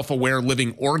actual self-aware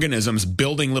living organisms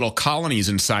building little colonies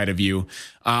inside of you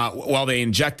while they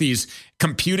inject these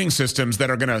computing systems that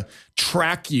are going to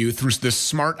track you through this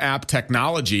smart app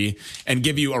technology and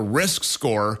give you a risk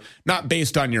score, not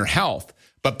based on your health,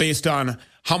 but based on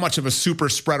how much of a super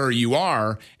spreader you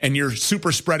are, and you're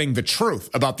super spreading the truth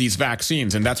about these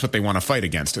vaccines, and that's what they want to fight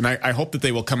against. And I hope that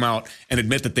they will come out and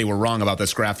admit that they were wrong about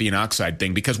this graphene oxide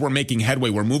thing, because we're making headway.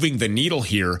 We're moving the needle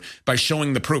here by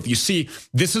showing the proof. You see,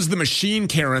 this is the machine,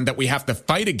 Karen, that we have to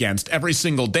fight against every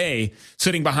single day,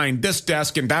 sitting behind this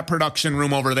desk in that production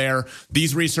room over there,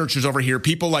 these researchers over here,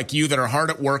 people like you that are hard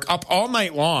at work, up all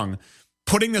night long,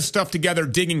 putting this stuff together,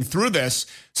 digging through this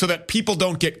so that people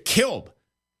don't get killed,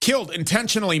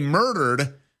 intentionally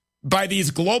murdered by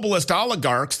these globalist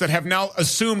oligarchs that have now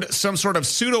assumed some sort of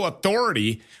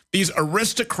pseudo-authority, these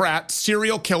aristocrat,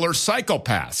 serial killer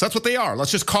psychopaths. That's what they are.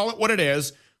 Let's just call it what it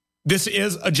is. This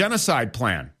is a genocide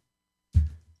plan.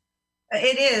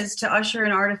 It is to usher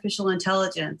in artificial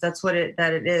intelligence. That's what it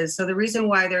is. So the reason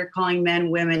why they're calling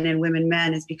men women and women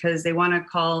men is because they want to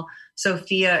call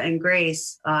Sophia and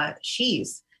Grace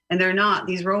she's, and they're not.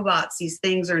 These robots, these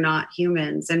things are not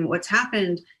humans. And what's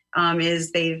happened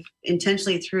is they've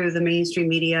intentionally, through the mainstream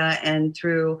media and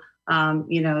through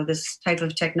this type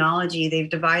of technology, they've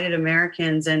divided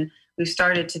Americans, and we've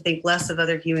started to think less of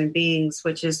other human beings,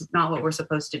 which is not what we're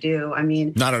supposed to do. I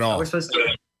mean, not at all. We're supposed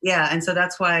to. Yeah, and so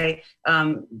that's why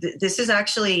this is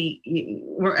actually,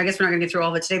 I guess we're not going to get through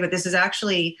all of it today, but this is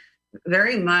actually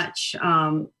very much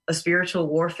a spiritual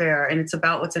warfare, and it's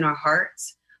about what's in our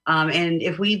hearts. And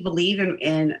if we believe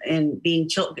in being,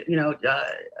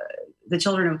 the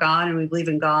children of God, and we believe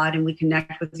in God, and we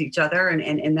connect with each other and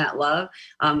in that love,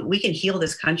 we can heal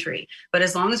this country. But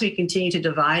as long as we continue to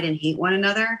divide and hate one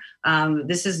another,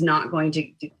 this is not going to.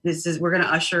 We're going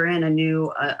to usher in a new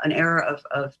an era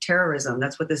of terrorism.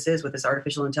 That's what this is with this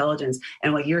artificial intelligence,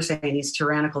 and what you're saying, these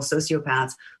tyrannical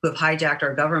sociopaths who have hijacked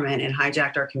our government and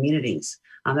hijacked our communities.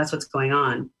 That's what's going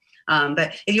on.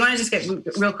 But if you want to just get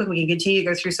real quick, we can continue to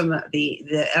go through some of the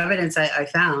evidence I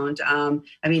found.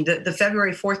 The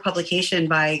February 4th publication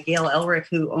by Gail Elric,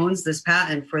 who owns this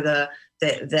patent for the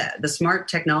smart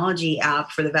technology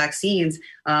app for the vaccines,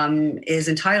 is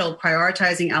entitled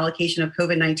Prioritizing Allocation of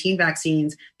COVID-19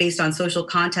 Vaccines Based on Social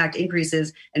Contact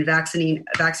Increases and Vaccine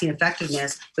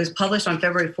Effectiveness. It was published on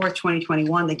February 4th,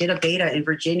 2021. They did a beta in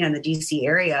Virginia and the DC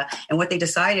area. And what they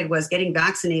decided was getting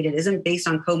vaccinated isn't based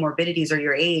on comorbidities or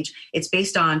your age. It's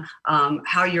based on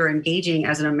how you're engaging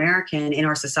as an American in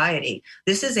our society.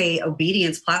 This is a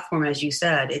obedience platform, as you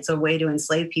said. It's a way to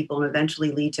enslave people and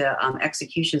eventually lead to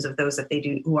executions of those that they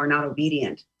do who are not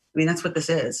obedient. I mean, that's what this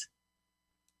is.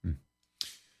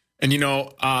 And,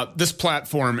 this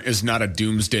platform is not a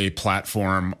doomsday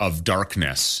platform of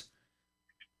darkness.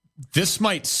 This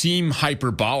might seem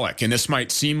hyperbolic and this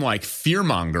might seem like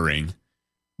fear-mongering,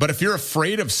 but if you're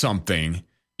afraid of something,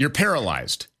 you're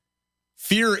paralyzed.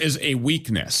 Fear is a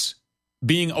weakness.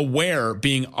 Being aware,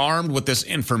 being armed with this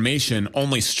information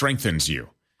only strengthens you.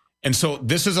 And so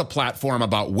this is a platform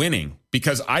about winning,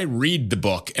 because I read the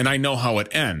book and I know how it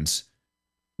ends.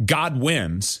 God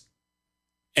wins.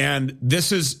 And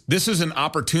this is an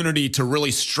opportunity to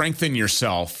really strengthen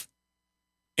yourself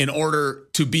in order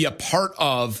to be a part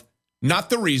of not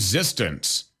the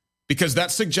resistance, because that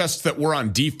suggests that we're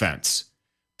on defense,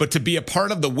 but to be a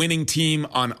part of the winning team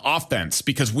on offense,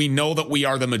 because we know that we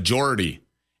are the majority.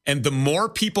 And the more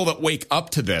people that wake up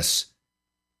to this,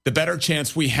 the better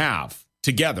chance we have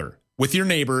together with your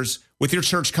neighbors, with your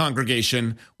church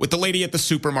congregation, with the lady at the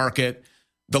supermarket,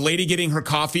 the lady getting her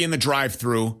coffee in the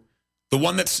drive-thru, the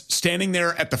one that's standing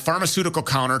there at the pharmaceutical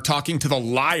counter talking to the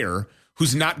liar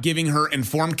who's not giving her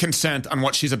informed consent on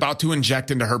what she's about to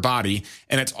inject into her body,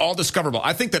 and it's all discoverable.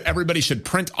 I think that everybody should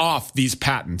print off these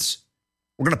patents.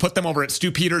 We're going to put them over at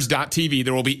stewpeters.tv.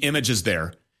 There will be images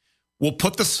there. We'll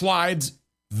put the slides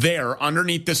there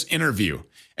underneath this interview,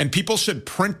 and people should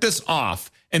print this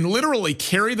off and literally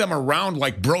carry them around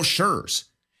like brochures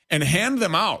and hand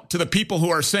them out to the people who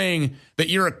are saying that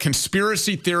you're a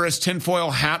conspiracy theorist,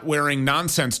 tinfoil hat-wearing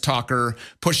nonsense talker,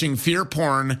 pushing fear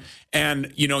porn,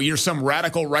 and, you're some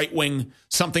radical right-wing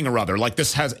something or other, like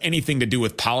this has anything to do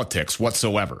with politics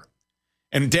whatsoever.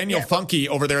 And Daniel Funke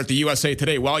over there at the USA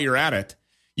Today, while you're at it,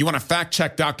 you want to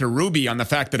fact-check Dr. Ruby on the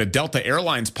fact that a Delta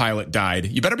Airlines pilot died.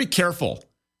 You better be careful,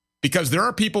 because there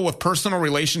are people with personal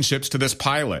relationships to this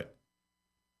pilot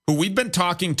who we've been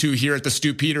talking to here at the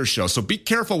Stu Peters Show. So be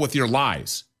careful with your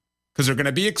lies, because they're going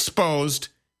to be exposed,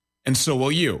 and so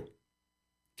will you.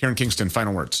 Karen Kingston,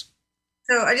 final words.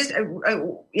 So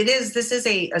this is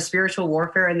a spiritual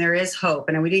warfare, and there is hope.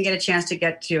 And we didn't get a chance to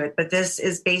get to it, but this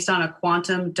is based on a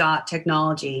quantum dot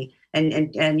technology.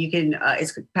 And you can,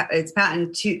 it's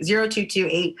patent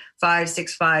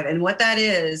 02285565. And what that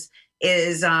is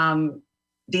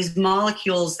these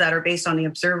molecules that are based on the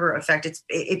observer effect.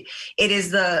 It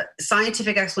is the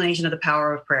scientific explanation of the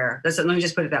power of prayer. Let me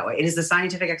just put it that way. It is the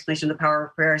scientific explanation of the power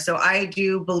of prayer. So I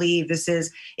do believe this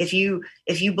is, if you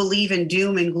believe in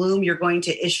doom and gloom, you're going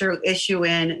to issue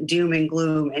in doom and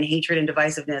gloom and hatred and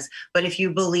divisiveness. But if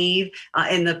you believe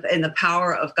in the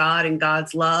power of God and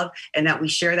God's love, and that we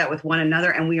share that with one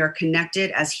another, and we are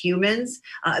connected as humans,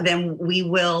 then we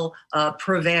will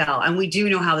prevail. And we do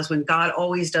know how this wins. God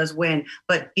always does win.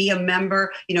 But be a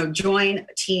member, join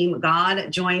Team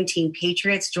God, join Team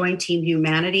Patriots, join Team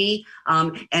Humanity,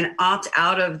 and opt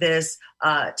out of this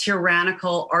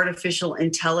tyrannical artificial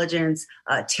intelligence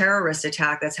terrorist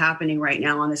attack that's happening right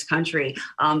now on this country.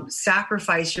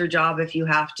 Sacrifice your job if you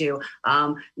have to.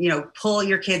 Pull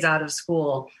your kids out of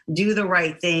school. Do the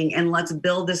right thing, and let's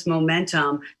build this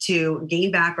momentum to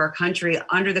gain back our country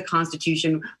under the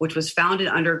Constitution, which was founded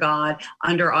under God,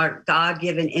 under our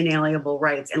God-given inalienable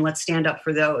rights. And let's stand up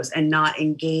for those and not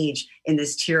engage in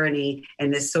this tyranny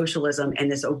and this socialism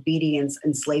and this obedience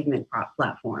enslavement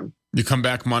platform. You come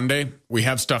back Monday, we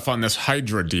have stuff on this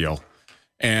Hydra deal.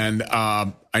 And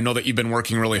I know that you've been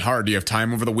working really hard. Do you have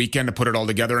time over the weekend to put it all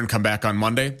together and come back on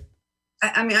Monday?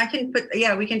 I can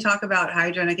we can talk about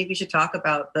Hydra, and I think we should talk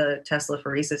about the Tesla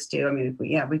phoresis too.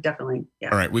 We definitely. All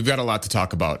right. We've got a lot to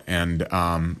talk about, and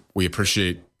we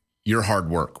appreciate your hard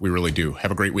work. We really do.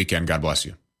 Have a great weekend. God bless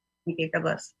you. Thank you. God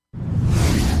bless.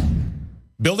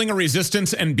 Building a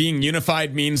resistance and being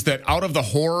unified means that out of the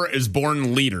horror is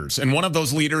born leaders. And one of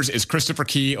those leaders is Christopher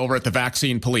Key over at the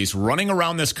Vaccine Police, running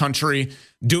around this country,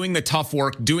 doing the tough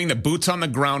work, doing the boots on the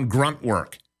ground grunt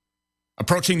work,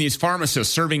 approaching these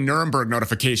pharmacists, serving Nuremberg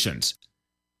notifications,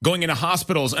 going into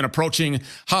hospitals and approaching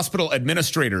hospital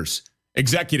administrators,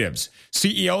 executives,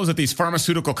 CEOs at these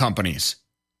pharmaceutical companies.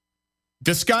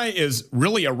 This guy is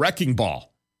really a wrecking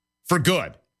ball for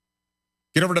good.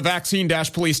 Get over to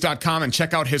vaccine-police.com and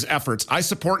check out his efforts. I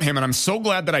support him, and I'm so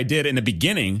glad that I did in the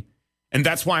beginning, and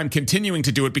that's why I'm continuing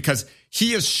to do it, because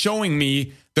he is showing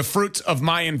me the fruits of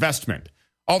my investment.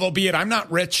 Although, be it, I'm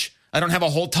not rich, I don't have a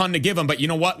whole ton to give him, but you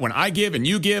know what? When I give and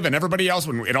you give and everybody else,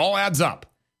 when it all adds up,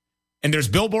 and there's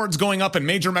billboards going up in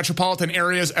major metropolitan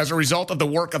areas as a result of the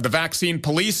work of the Vaccine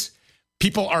Police,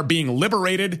 people are being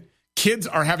liberated. Kids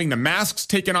are having the masks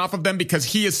taken off of them because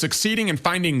he is succeeding in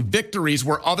finding victories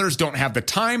where others don't have the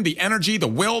time, the energy, the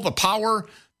will, the power,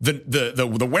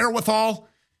 the wherewithal.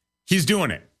 He's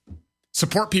doing it.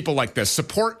 Support people like this.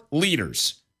 Support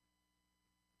leaders.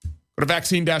 Go to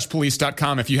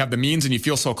vaccine-police.com. If you have the means and you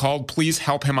feel so called, please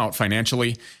help him out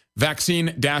financially.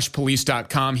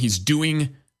 Vaccine-police.com. He's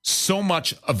doing so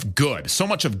much of good, so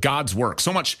much of God's work,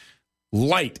 so much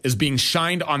light is being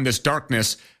shined on this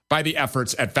darkness by the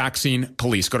efforts at Vaccine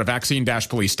Police. Go to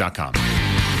vaccine-police.com.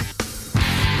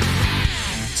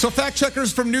 So fact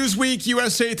checkers from Newsweek,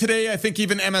 USA Today, I think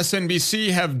even MSNBC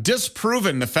have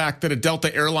disproven the fact that a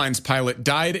Delta Airlines pilot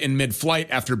died in mid-flight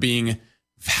after being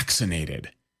vaccinated.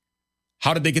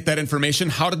 How did they get that information?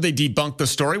 How did they debunk the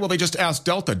story? Well, they just asked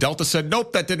Delta. Delta said,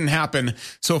 nope, that didn't happen.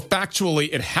 So factually,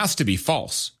 it has to be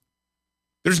false.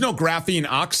 There's no graphene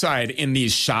oxide in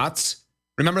these shots.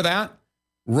 Remember that?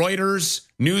 Reuters,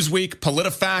 Newsweek,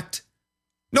 PolitiFact.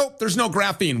 Nope, there's no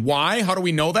graphene. Why? How do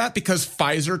we know that? Because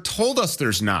Pfizer told us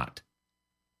there's not.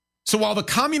 So while the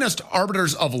communist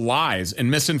arbiters of lies and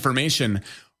misinformation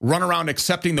run around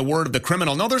accepting the word of the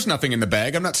criminal, no, there's nothing in the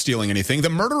bag, I'm not stealing anything. The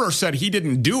murderer said he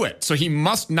didn't do it, so he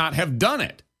must not have done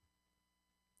it.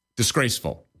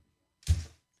 Disgraceful.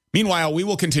 Meanwhile, we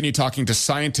will continue talking to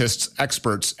scientists,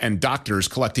 experts, and doctors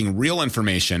collecting real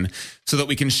information so that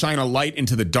we can shine a light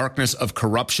into the darkness of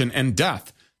corruption and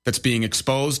death that's being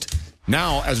exposed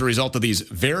now as a result of these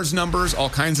VAERS numbers, all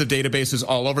kinds of databases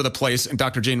all over the place. And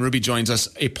Dr. Jane Ruby joins us.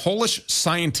 A Polish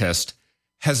scientist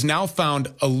has now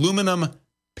found aluminum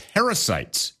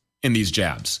parasites in these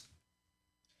jabs.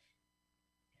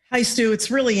 Hi, Stu. It's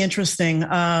really interesting.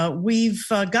 We've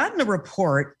gotten a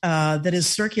report that is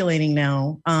circulating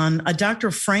now on a Dr.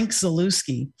 Frank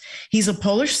Zalewski. He's a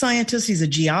Polish scientist. He's a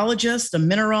geologist, a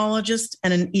mineralogist,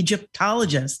 and an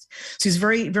Egyptologist. So he's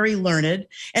very, very learned.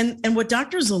 And what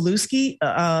Dr. Zalewski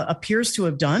appears to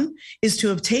have done is to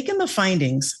have taken the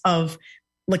findings of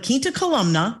La Quinta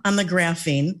Columna on the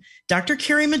graphene, Dr.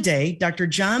 Carrie Madej, Dr.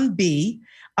 John B.,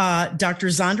 Dr.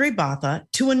 Zandre Botha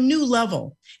to a new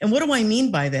level. And what do I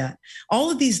mean by that?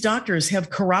 All of these doctors have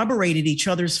corroborated each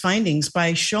other's findings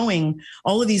by showing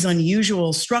all of these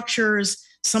unusual structures,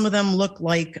 Some of them look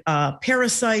like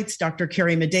parasites. Dr.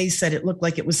 Carrie Madej said it looked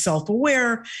like it was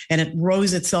self-aware and it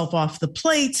rose itself off the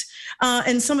plate.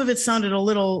 And some of it sounded a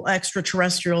little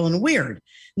extraterrestrial and weird.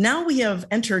 Now we have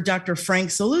entered Dr. Frank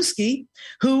Zalewski,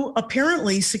 who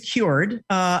apparently secured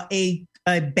a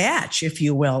batch, if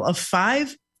you will, of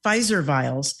 5 Pfizer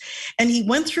vials. And he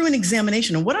went through an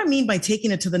examination. And what I mean by taking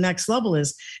it to the next level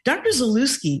is Dr.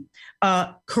 Zalewski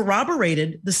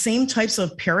corroborated the same types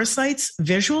of parasites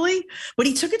visually, but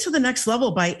he took it to the next level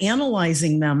by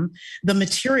analyzing them, the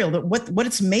material, that what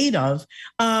it's made of,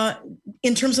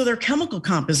 in terms of their chemical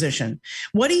composition.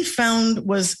 What he found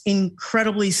was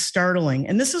incredibly startling.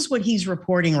 And this is what he's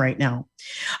reporting right now.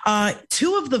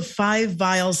 2 of the 5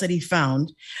 vials that he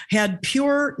found had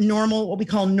pure normal, what we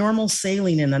call normal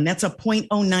saline in them. That's a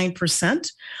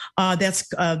 0.09%.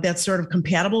 That's sort of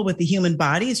compatible with the human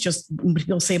body. It's just,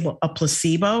 you'll say a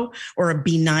placebo or a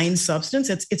benign substance.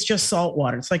 It's just salt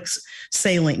water. It's like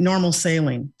saline, normal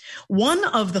saline. One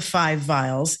of the 5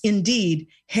 vials indeed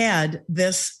had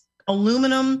this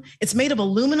aluminum. It's made of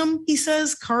aluminum, he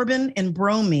says, carbon and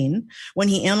bromine. When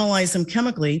he analyzed them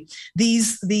chemically,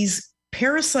 these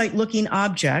parasite-looking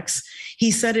objects,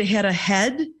 he said it had a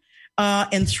head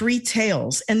and 3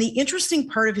 tails. And the interesting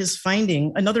part of his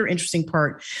finding, another interesting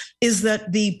part, is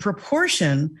that the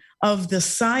proportion of the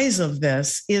size of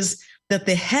this is that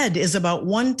the head is about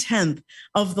 1/10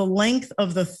 of the length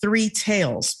of the 3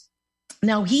 tails.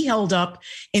 Now, he held up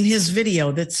in his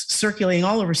video that's circulating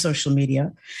all over social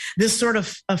media, this sort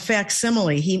of a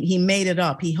facsimile. He made it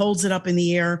up. He holds it up in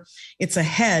the air. It's a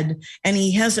head, and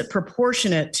he has it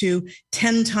proportionate to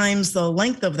 10 times the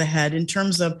length of the head in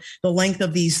terms of the length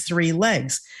of these 3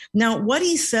 legs. Now, what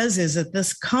he says is that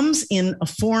this comes in a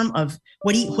form of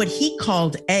what he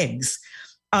called eggs.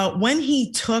 When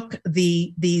he took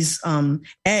these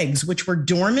eggs, which were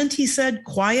dormant, he said,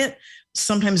 quiet,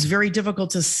 sometimes very difficult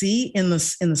to see in the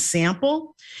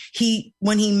sample,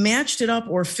 when he matched it up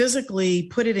or physically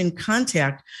put it in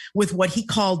contact with what he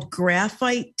called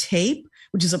graphite tape,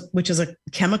 which is a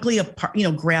chemically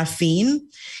graphene,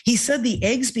 he said the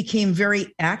eggs became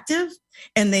very active.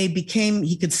 And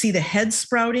he could see the head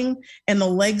sprouting and the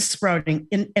legs sprouting,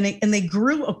 and they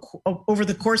grew over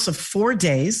the course of 4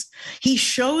 days. He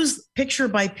shows picture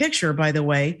by picture, by the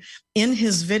way, in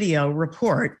his video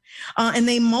report, and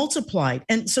they multiplied.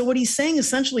 And so what he's saying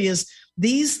essentially is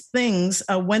these things,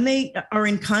 when they are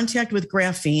in contact with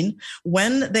graphene,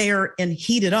 when they are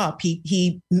heated up,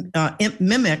 he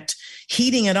mimicked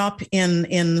heating it up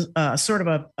in sort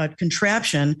of a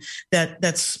contraption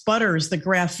that sputters the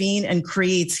graphene and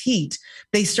creates heat.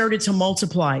 They started to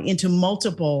multiply into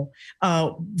multiple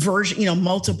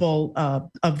multiple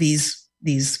of these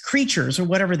creatures or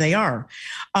whatever they are.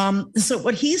 So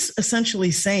what he's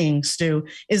essentially saying, Stu,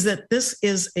 is that this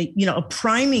is a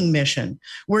priming mission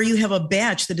where you have a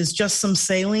batch that is just some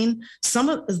saline. Some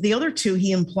of the other 2,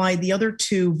 he implied the other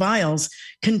 2 vials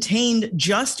contained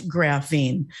just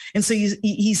graphene. And so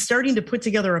he's starting to put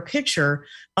together a picture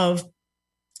of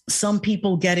some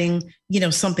people getting,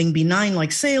 something benign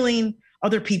like saline,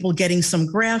 other people getting some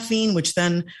graphene, which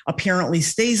then apparently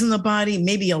stays in the body.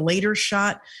 Maybe a later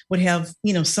shot would have,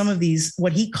 some of these,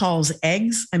 what he calls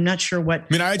eggs. I'm not sure what. I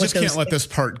mean, I just can't let this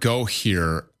part go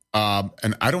here.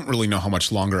 And I don't really know how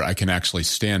much longer I can actually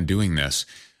stand doing this.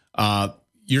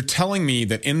 You're telling me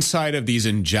that inside of these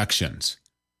injections,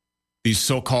 these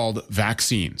so-called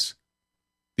vaccines,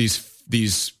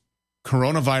 these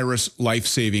coronavirus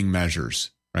life-saving measures,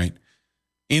 right?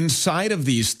 Inside of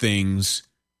these things,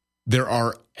 there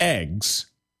are eggs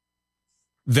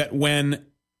that, when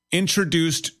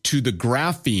introduced to the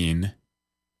graphene,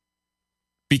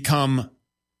 become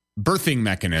birthing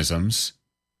mechanisms,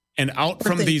 and out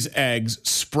from these eggs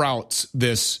sprouts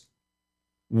this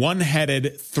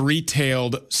one-headed,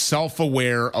 3-tailed,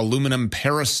 self-aware aluminum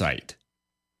parasite.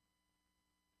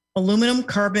 Aluminum,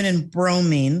 carbon, and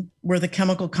bromine were the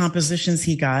chemical compositions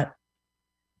he got.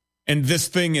 And this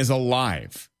thing is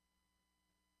alive.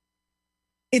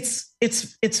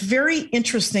 It's very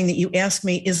interesting that you ask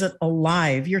me, is it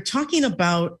alive? You're talking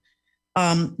about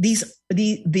carbon is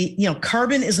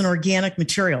an organic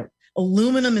material.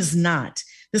 Aluminum is not.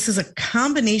 This is a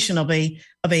combination of a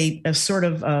sort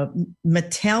of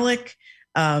metallic,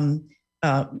 carbon.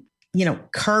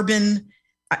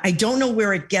 I don't know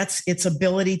where it gets its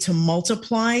ability to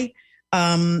multiply.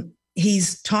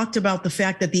 He's talked about the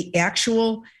fact that the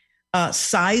actual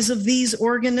size of these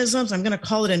organisms, I'm going to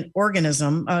call it an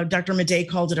organism. Dr. Madej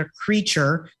called it a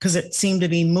creature because it seemed to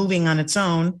be moving on its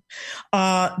own.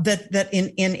 That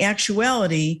in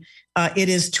actuality, it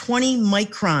is 20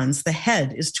 microns. The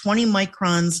head is 20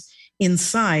 microns in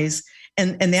size.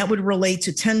 And that would relate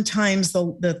to 10 times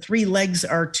the 3 legs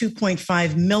are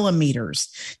 2.5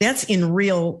 millimeters. That's in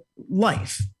real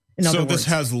life. So this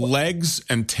has legs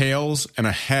and tails and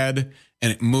a head,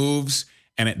 and it moves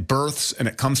and it births and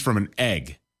it comes from an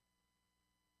egg.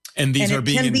 And these are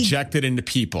being injected into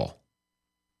people.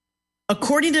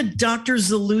 According to Dr.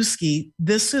 Zalewski,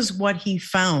 this is what he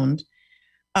found.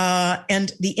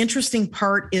 And the interesting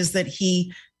part is that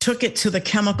he took it to the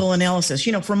chemical analysis.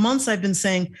 For months I've been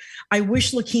saying, I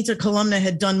wish La Quinta Columna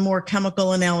had done more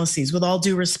chemical analyses, with all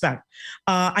due respect.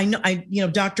 I know,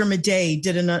 Dr. Madej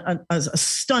did a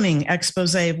stunning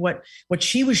expose of what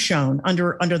she was shown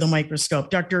under the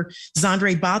microscope. Dr.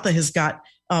 Zandre Botha has got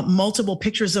multiple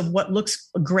pictures of what looks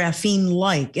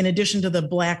graphene-like, in addition to the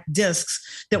black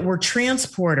discs that were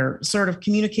sort of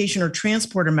communication or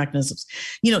transporter mechanisms.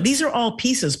 These are all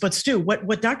pieces. But Stu,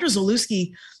 what Dr.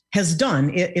 Zalewski has done,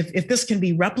 if this can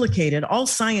be replicated, all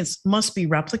science must be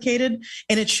replicated,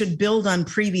 and it should build on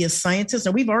previous scientists.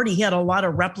 Now, we've already had a lot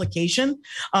of replication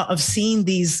of seeing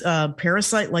these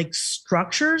parasite-like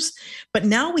structures, but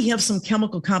now we have some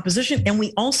chemical composition, and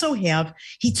we also have,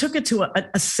 he took it to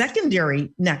a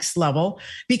secondary next level,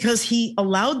 because he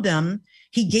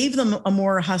gave them a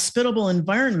more hospitable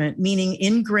environment, meaning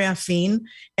in graphene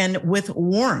and with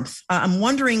warmth. I'm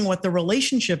wondering what the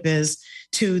relationship is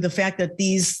to the fact that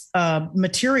these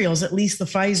materials, at least the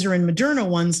Pfizer and Moderna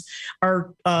ones,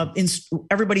 are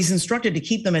everybody's instructed to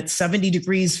keep them at 70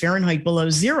 degrees Fahrenheit below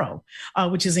zero,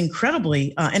 which is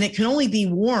incredibly, and it can only be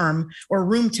warm or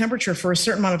room temperature for a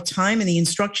certain amount of time. And the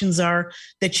instructions are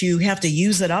that you have to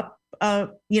use it up,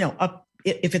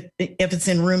 if it's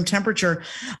in room temperature.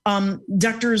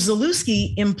 Dr.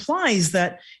 Zalewski implies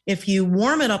that if you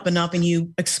warm it up enough and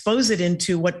you expose it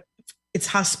into what it's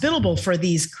hospitable for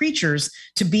these creatures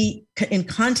to be in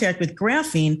contact with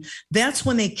graphene, that's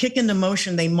when they kick into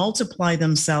motion, they multiply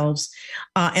themselves,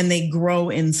 and they grow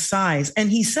in size. And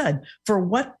he said, for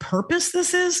what purpose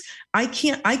this is, I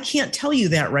can't tell you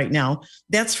that right now.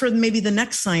 That's for maybe the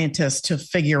next scientist to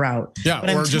figure out.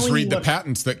 Yeah, or just read the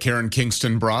patents that Karen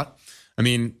Kingston brought.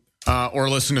 Or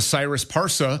listen to Cyrus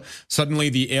Parsa. Suddenly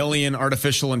the alien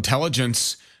artificial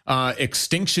intelligence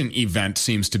extinction event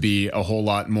seems to be a whole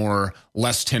lot more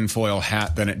less tinfoil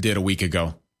hat than it did a week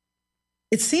ago.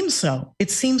 It seems so.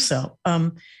 It's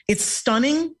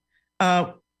stunning.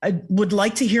 I would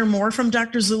like to hear more from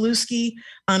Dr. Zalewski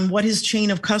on what his chain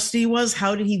of custody was.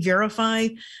 How did he verify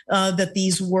that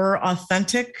these were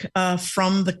authentic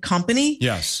from the company?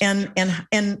 Yes.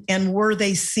 And were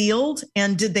they sealed?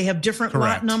 And did they have different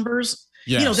lot numbers?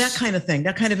 Yes. That kind of thing,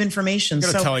 that kind of information. I'm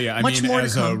going to tell you,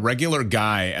 as a regular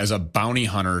guy, as a bounty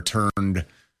hunter turned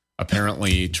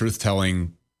apparently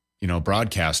truth-telling,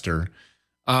 broadcaster,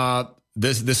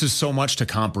 this is so much to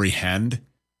comprehend.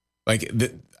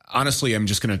 Honestly, I'm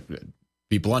just going to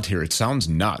be blunt here. It sounds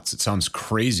nuts. It sounds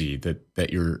crazy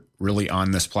that you're really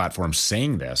on this platform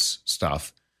saying this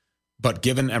stuff. But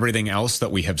given everything else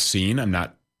that we have seen, I'm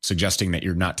not suggesting that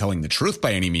you're not telling the truth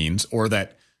by any means, or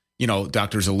that,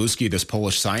 Dr. Zalewski, this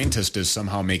Polish scientist, is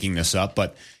somehow making this up.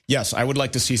 But yes, I would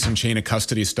like to see some chain of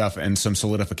custody stuff and some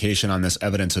solidification on this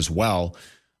evidence as well.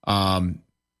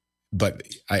 But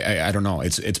I don't know.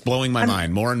 It's blowing my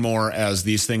mind more and more as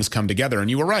these things come together. And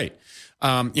you were right.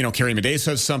 Carrie Madej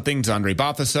says something. Zandre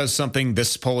Botha says something.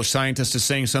 This Polish scientist is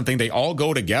saying something. They all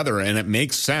go together, and it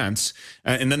makes sense.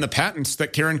 And then the patents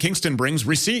that Karen Kingston brings,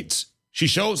 receipts. She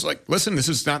shows, listen, this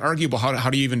is not arguable.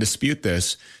 How do you even dispute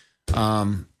this?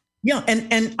 Yeah,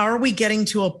 and are we getting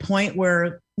to a point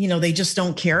where, they just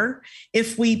don't care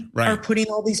if we are putting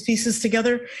all these pieces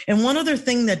together? And one other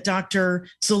thing that Dr.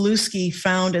 Zalewski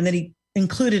found, and that he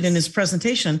included in his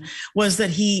presentation, was that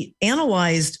he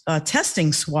analyzed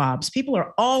testing swabs. People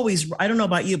are always, I don't know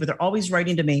about you, but they're always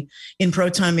writing to me in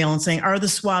Proton Mail and saying, are the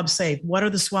swabs safe? What are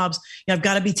the swabs? I've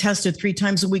got to be tested 3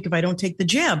 times a week if I don't take the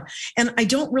jab. And I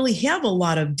don't really have a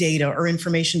lot of data or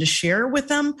information to share with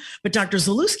them. But Dr.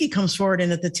 Zalewski comes forward,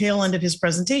 and at the tail end of his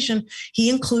presentation, he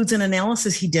includes an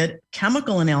analysis he did,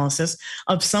 chemical analysis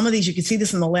of some of these. You can see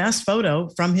this in the last photo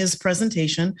from his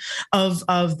presentation of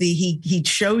he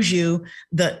shows you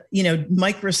the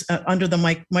under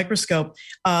the microscope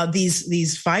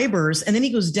these fibers, and then he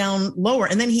goes down lower,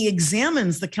 and then he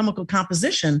examines the chemical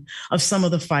composition of some of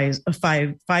the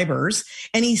fibers,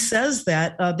 and he says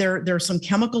that there's some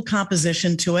chemical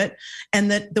composition to it, and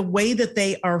that the way that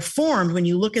they are formed, when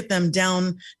you look at them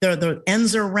down, the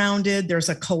ends are rounded. There's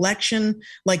a collection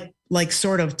like like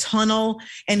sort of tunnel.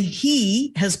 And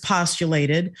he has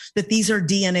postulated that these are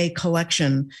DNA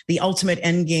collection. The ultimate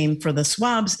end game for the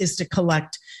swabs is to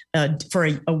collect for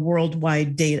a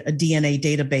worldwide a DNA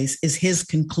database, is his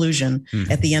conclusion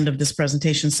at the end of this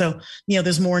presentation. So,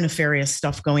 there's more nefarious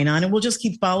stuff going on, and we'll just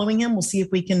keep following him. We'll see if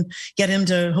we can get him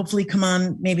to hopefully come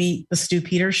on maybe the Stu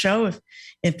Peters show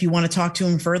if you want to talk to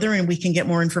him further, and we can get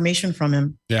more information from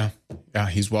him. Yeah,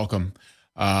 he's welcome.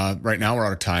 Right now we're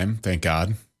out of time, thank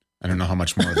God. I don't know how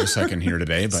much more of this I can hear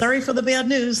today. But sorry for the bad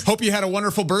news. Hope you had a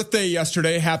wonderful birthday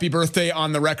yesterday. Happy birthday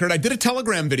on the record. I did a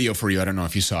Telegram video for you. I don't know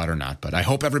if you saw it or not, but I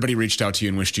hope everybody reached out to you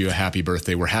and wished you a happy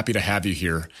birthday. We're happy to have you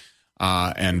here.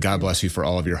 And God bless you for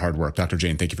all of your hard work. Dr.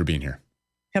 Jane, thank you for being here.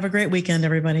 Have a great weekend,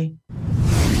 everybody.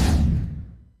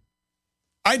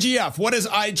 IGF. What is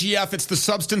IGF? It's the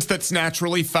substance that's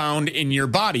naturally found in your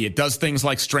body. It does things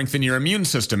like strengthen your immune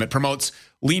system. It promotes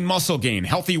lean muscle gain,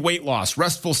 healthy weight loss,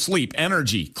 restful sleep,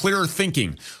 energy, clearer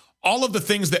thinking, all of the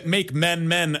things that make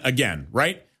men again,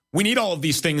 right? We need all of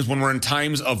these things when we're in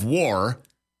times of war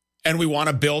and we want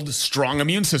to build strong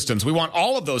immune systems. We want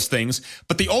all of those things,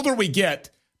 but the older we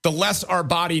get, the less our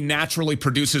body naturally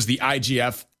produces the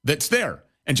IGF that's there.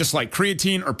 And just like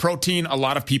creatine or protein, a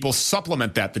lot of people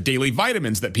supplement that, the daily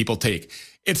vitamins that people take.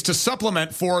 It's to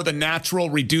supplement for the natural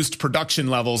reduced production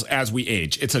levels as we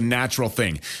age. It's a natural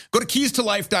thing. Go to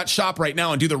keystolife.shop right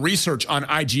now and do the research on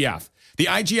IGF. The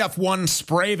IGF-1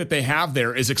 spray that they have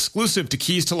there is exclusive to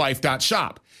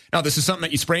keystolife.shop. Now, this is something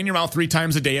that you spray in your mouth 3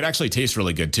 times a day. It actually tastes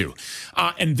really good, too.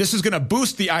 And this is going to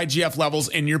boost the IGF levels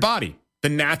in your body, the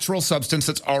natural substance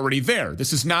that's already there.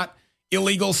 This is not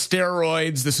illegal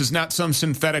steroids. This is not some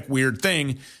synthetic weird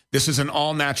thing. This is an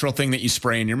all-natural thing that you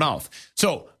spray in your mouth.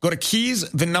 So go to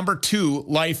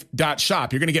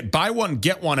keys2life.shop. You're going to get buy one,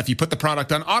 get one if you put the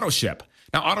product on auto ship.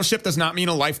 Now, auto ship does not mean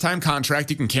a lifetime contract.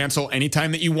 You can cancel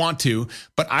anytime that you want to,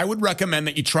 but I would recommend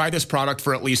that you try this product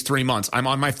for at least 3 months. I'm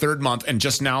on my 3rd month and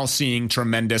just now seeing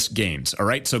tremendous gains. All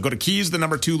right. So go to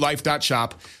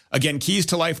keys2life.shop. Again,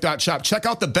 keys2life.shop. Check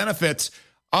out the benefits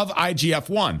of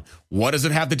IGF-1. What does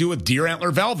it have to do with deer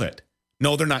antler velvet?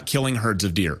 No, they're not killing herds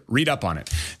of deer. Read up on it.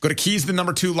 Go to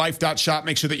keys2life.shop.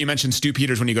 Make sure that you mention Stu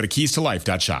Peters when you go to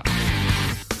keys2life.shop.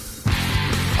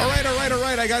 All right.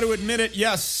 I got to admit it.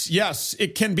 Yes,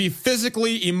 it can be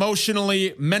physically,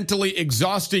 emotionally, mentally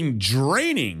exhausting,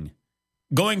 draining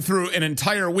going through an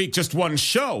entire week, just one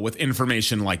show with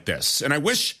information like this. And I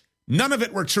wish none of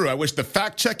it were true. I wish the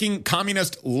fact-checking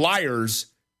communist liars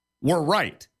were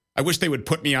right. I wish they would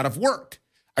put me out of work.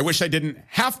 I wish I didn't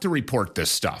have to report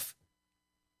this stuff.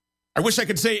 I wish I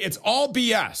could say it's all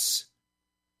BS.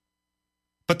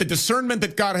 But the discernment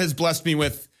that God has blessed me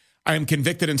with, I am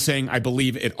convicted in saying I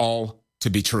believe it all to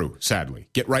be true, sadly.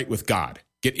 Get right with God.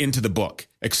 Get into the book.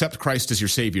 Accept Christ as your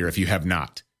Savior if you have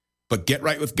not. But get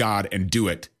right with God and do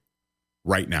it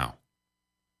right now.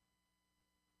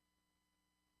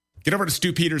 Get over to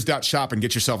stupeters.shop and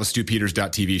get yourself a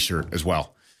stupeters.tv shirt as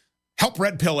well. Help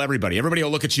Red Pill everybody. Everybody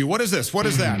will look at you. What is this? What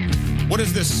is that? What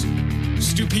is this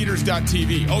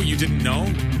stupeters.tv? Oh, you didn't know?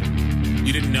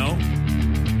 You didn't know?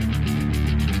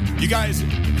 You guys,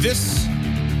 this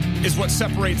is what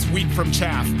separates wheat from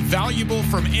chaff. Valuable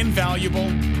from invaluable.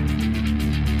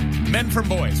 Men from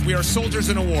boys. We are soldiers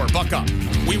in a war. Buck up.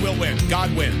 We will win.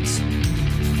 God wins.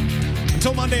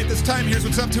 Until Monday at this time, here's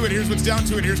what's up to it. Here's what's down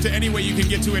to it. Here's to any way you can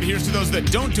get to it. Here's to those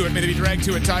that don't do it. May they be dragged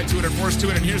to it, tied to it, or forced to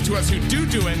it. And here's to us who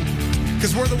do it,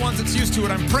 because we're the ones that's used to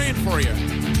it. I'm praying for you.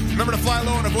 Remember to fly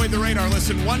low and avoid the radar.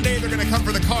 Listen, one day they're going to come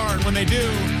for the car, and when they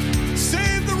do,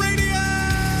 save the radio!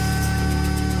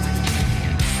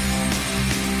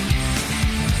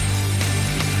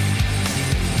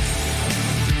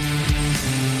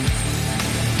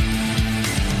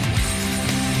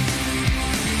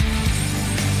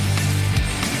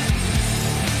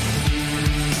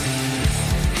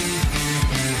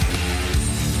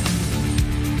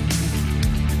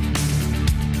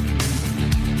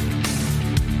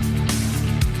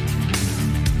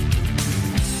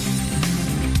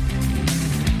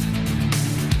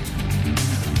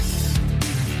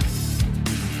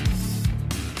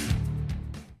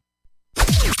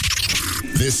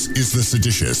 This is the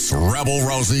seditious,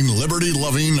 rabble-rousing,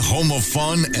 liberty-loving, home of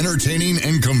fun, entertaining,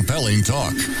 and compelling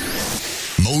talk.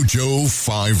 Mojo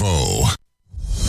 50.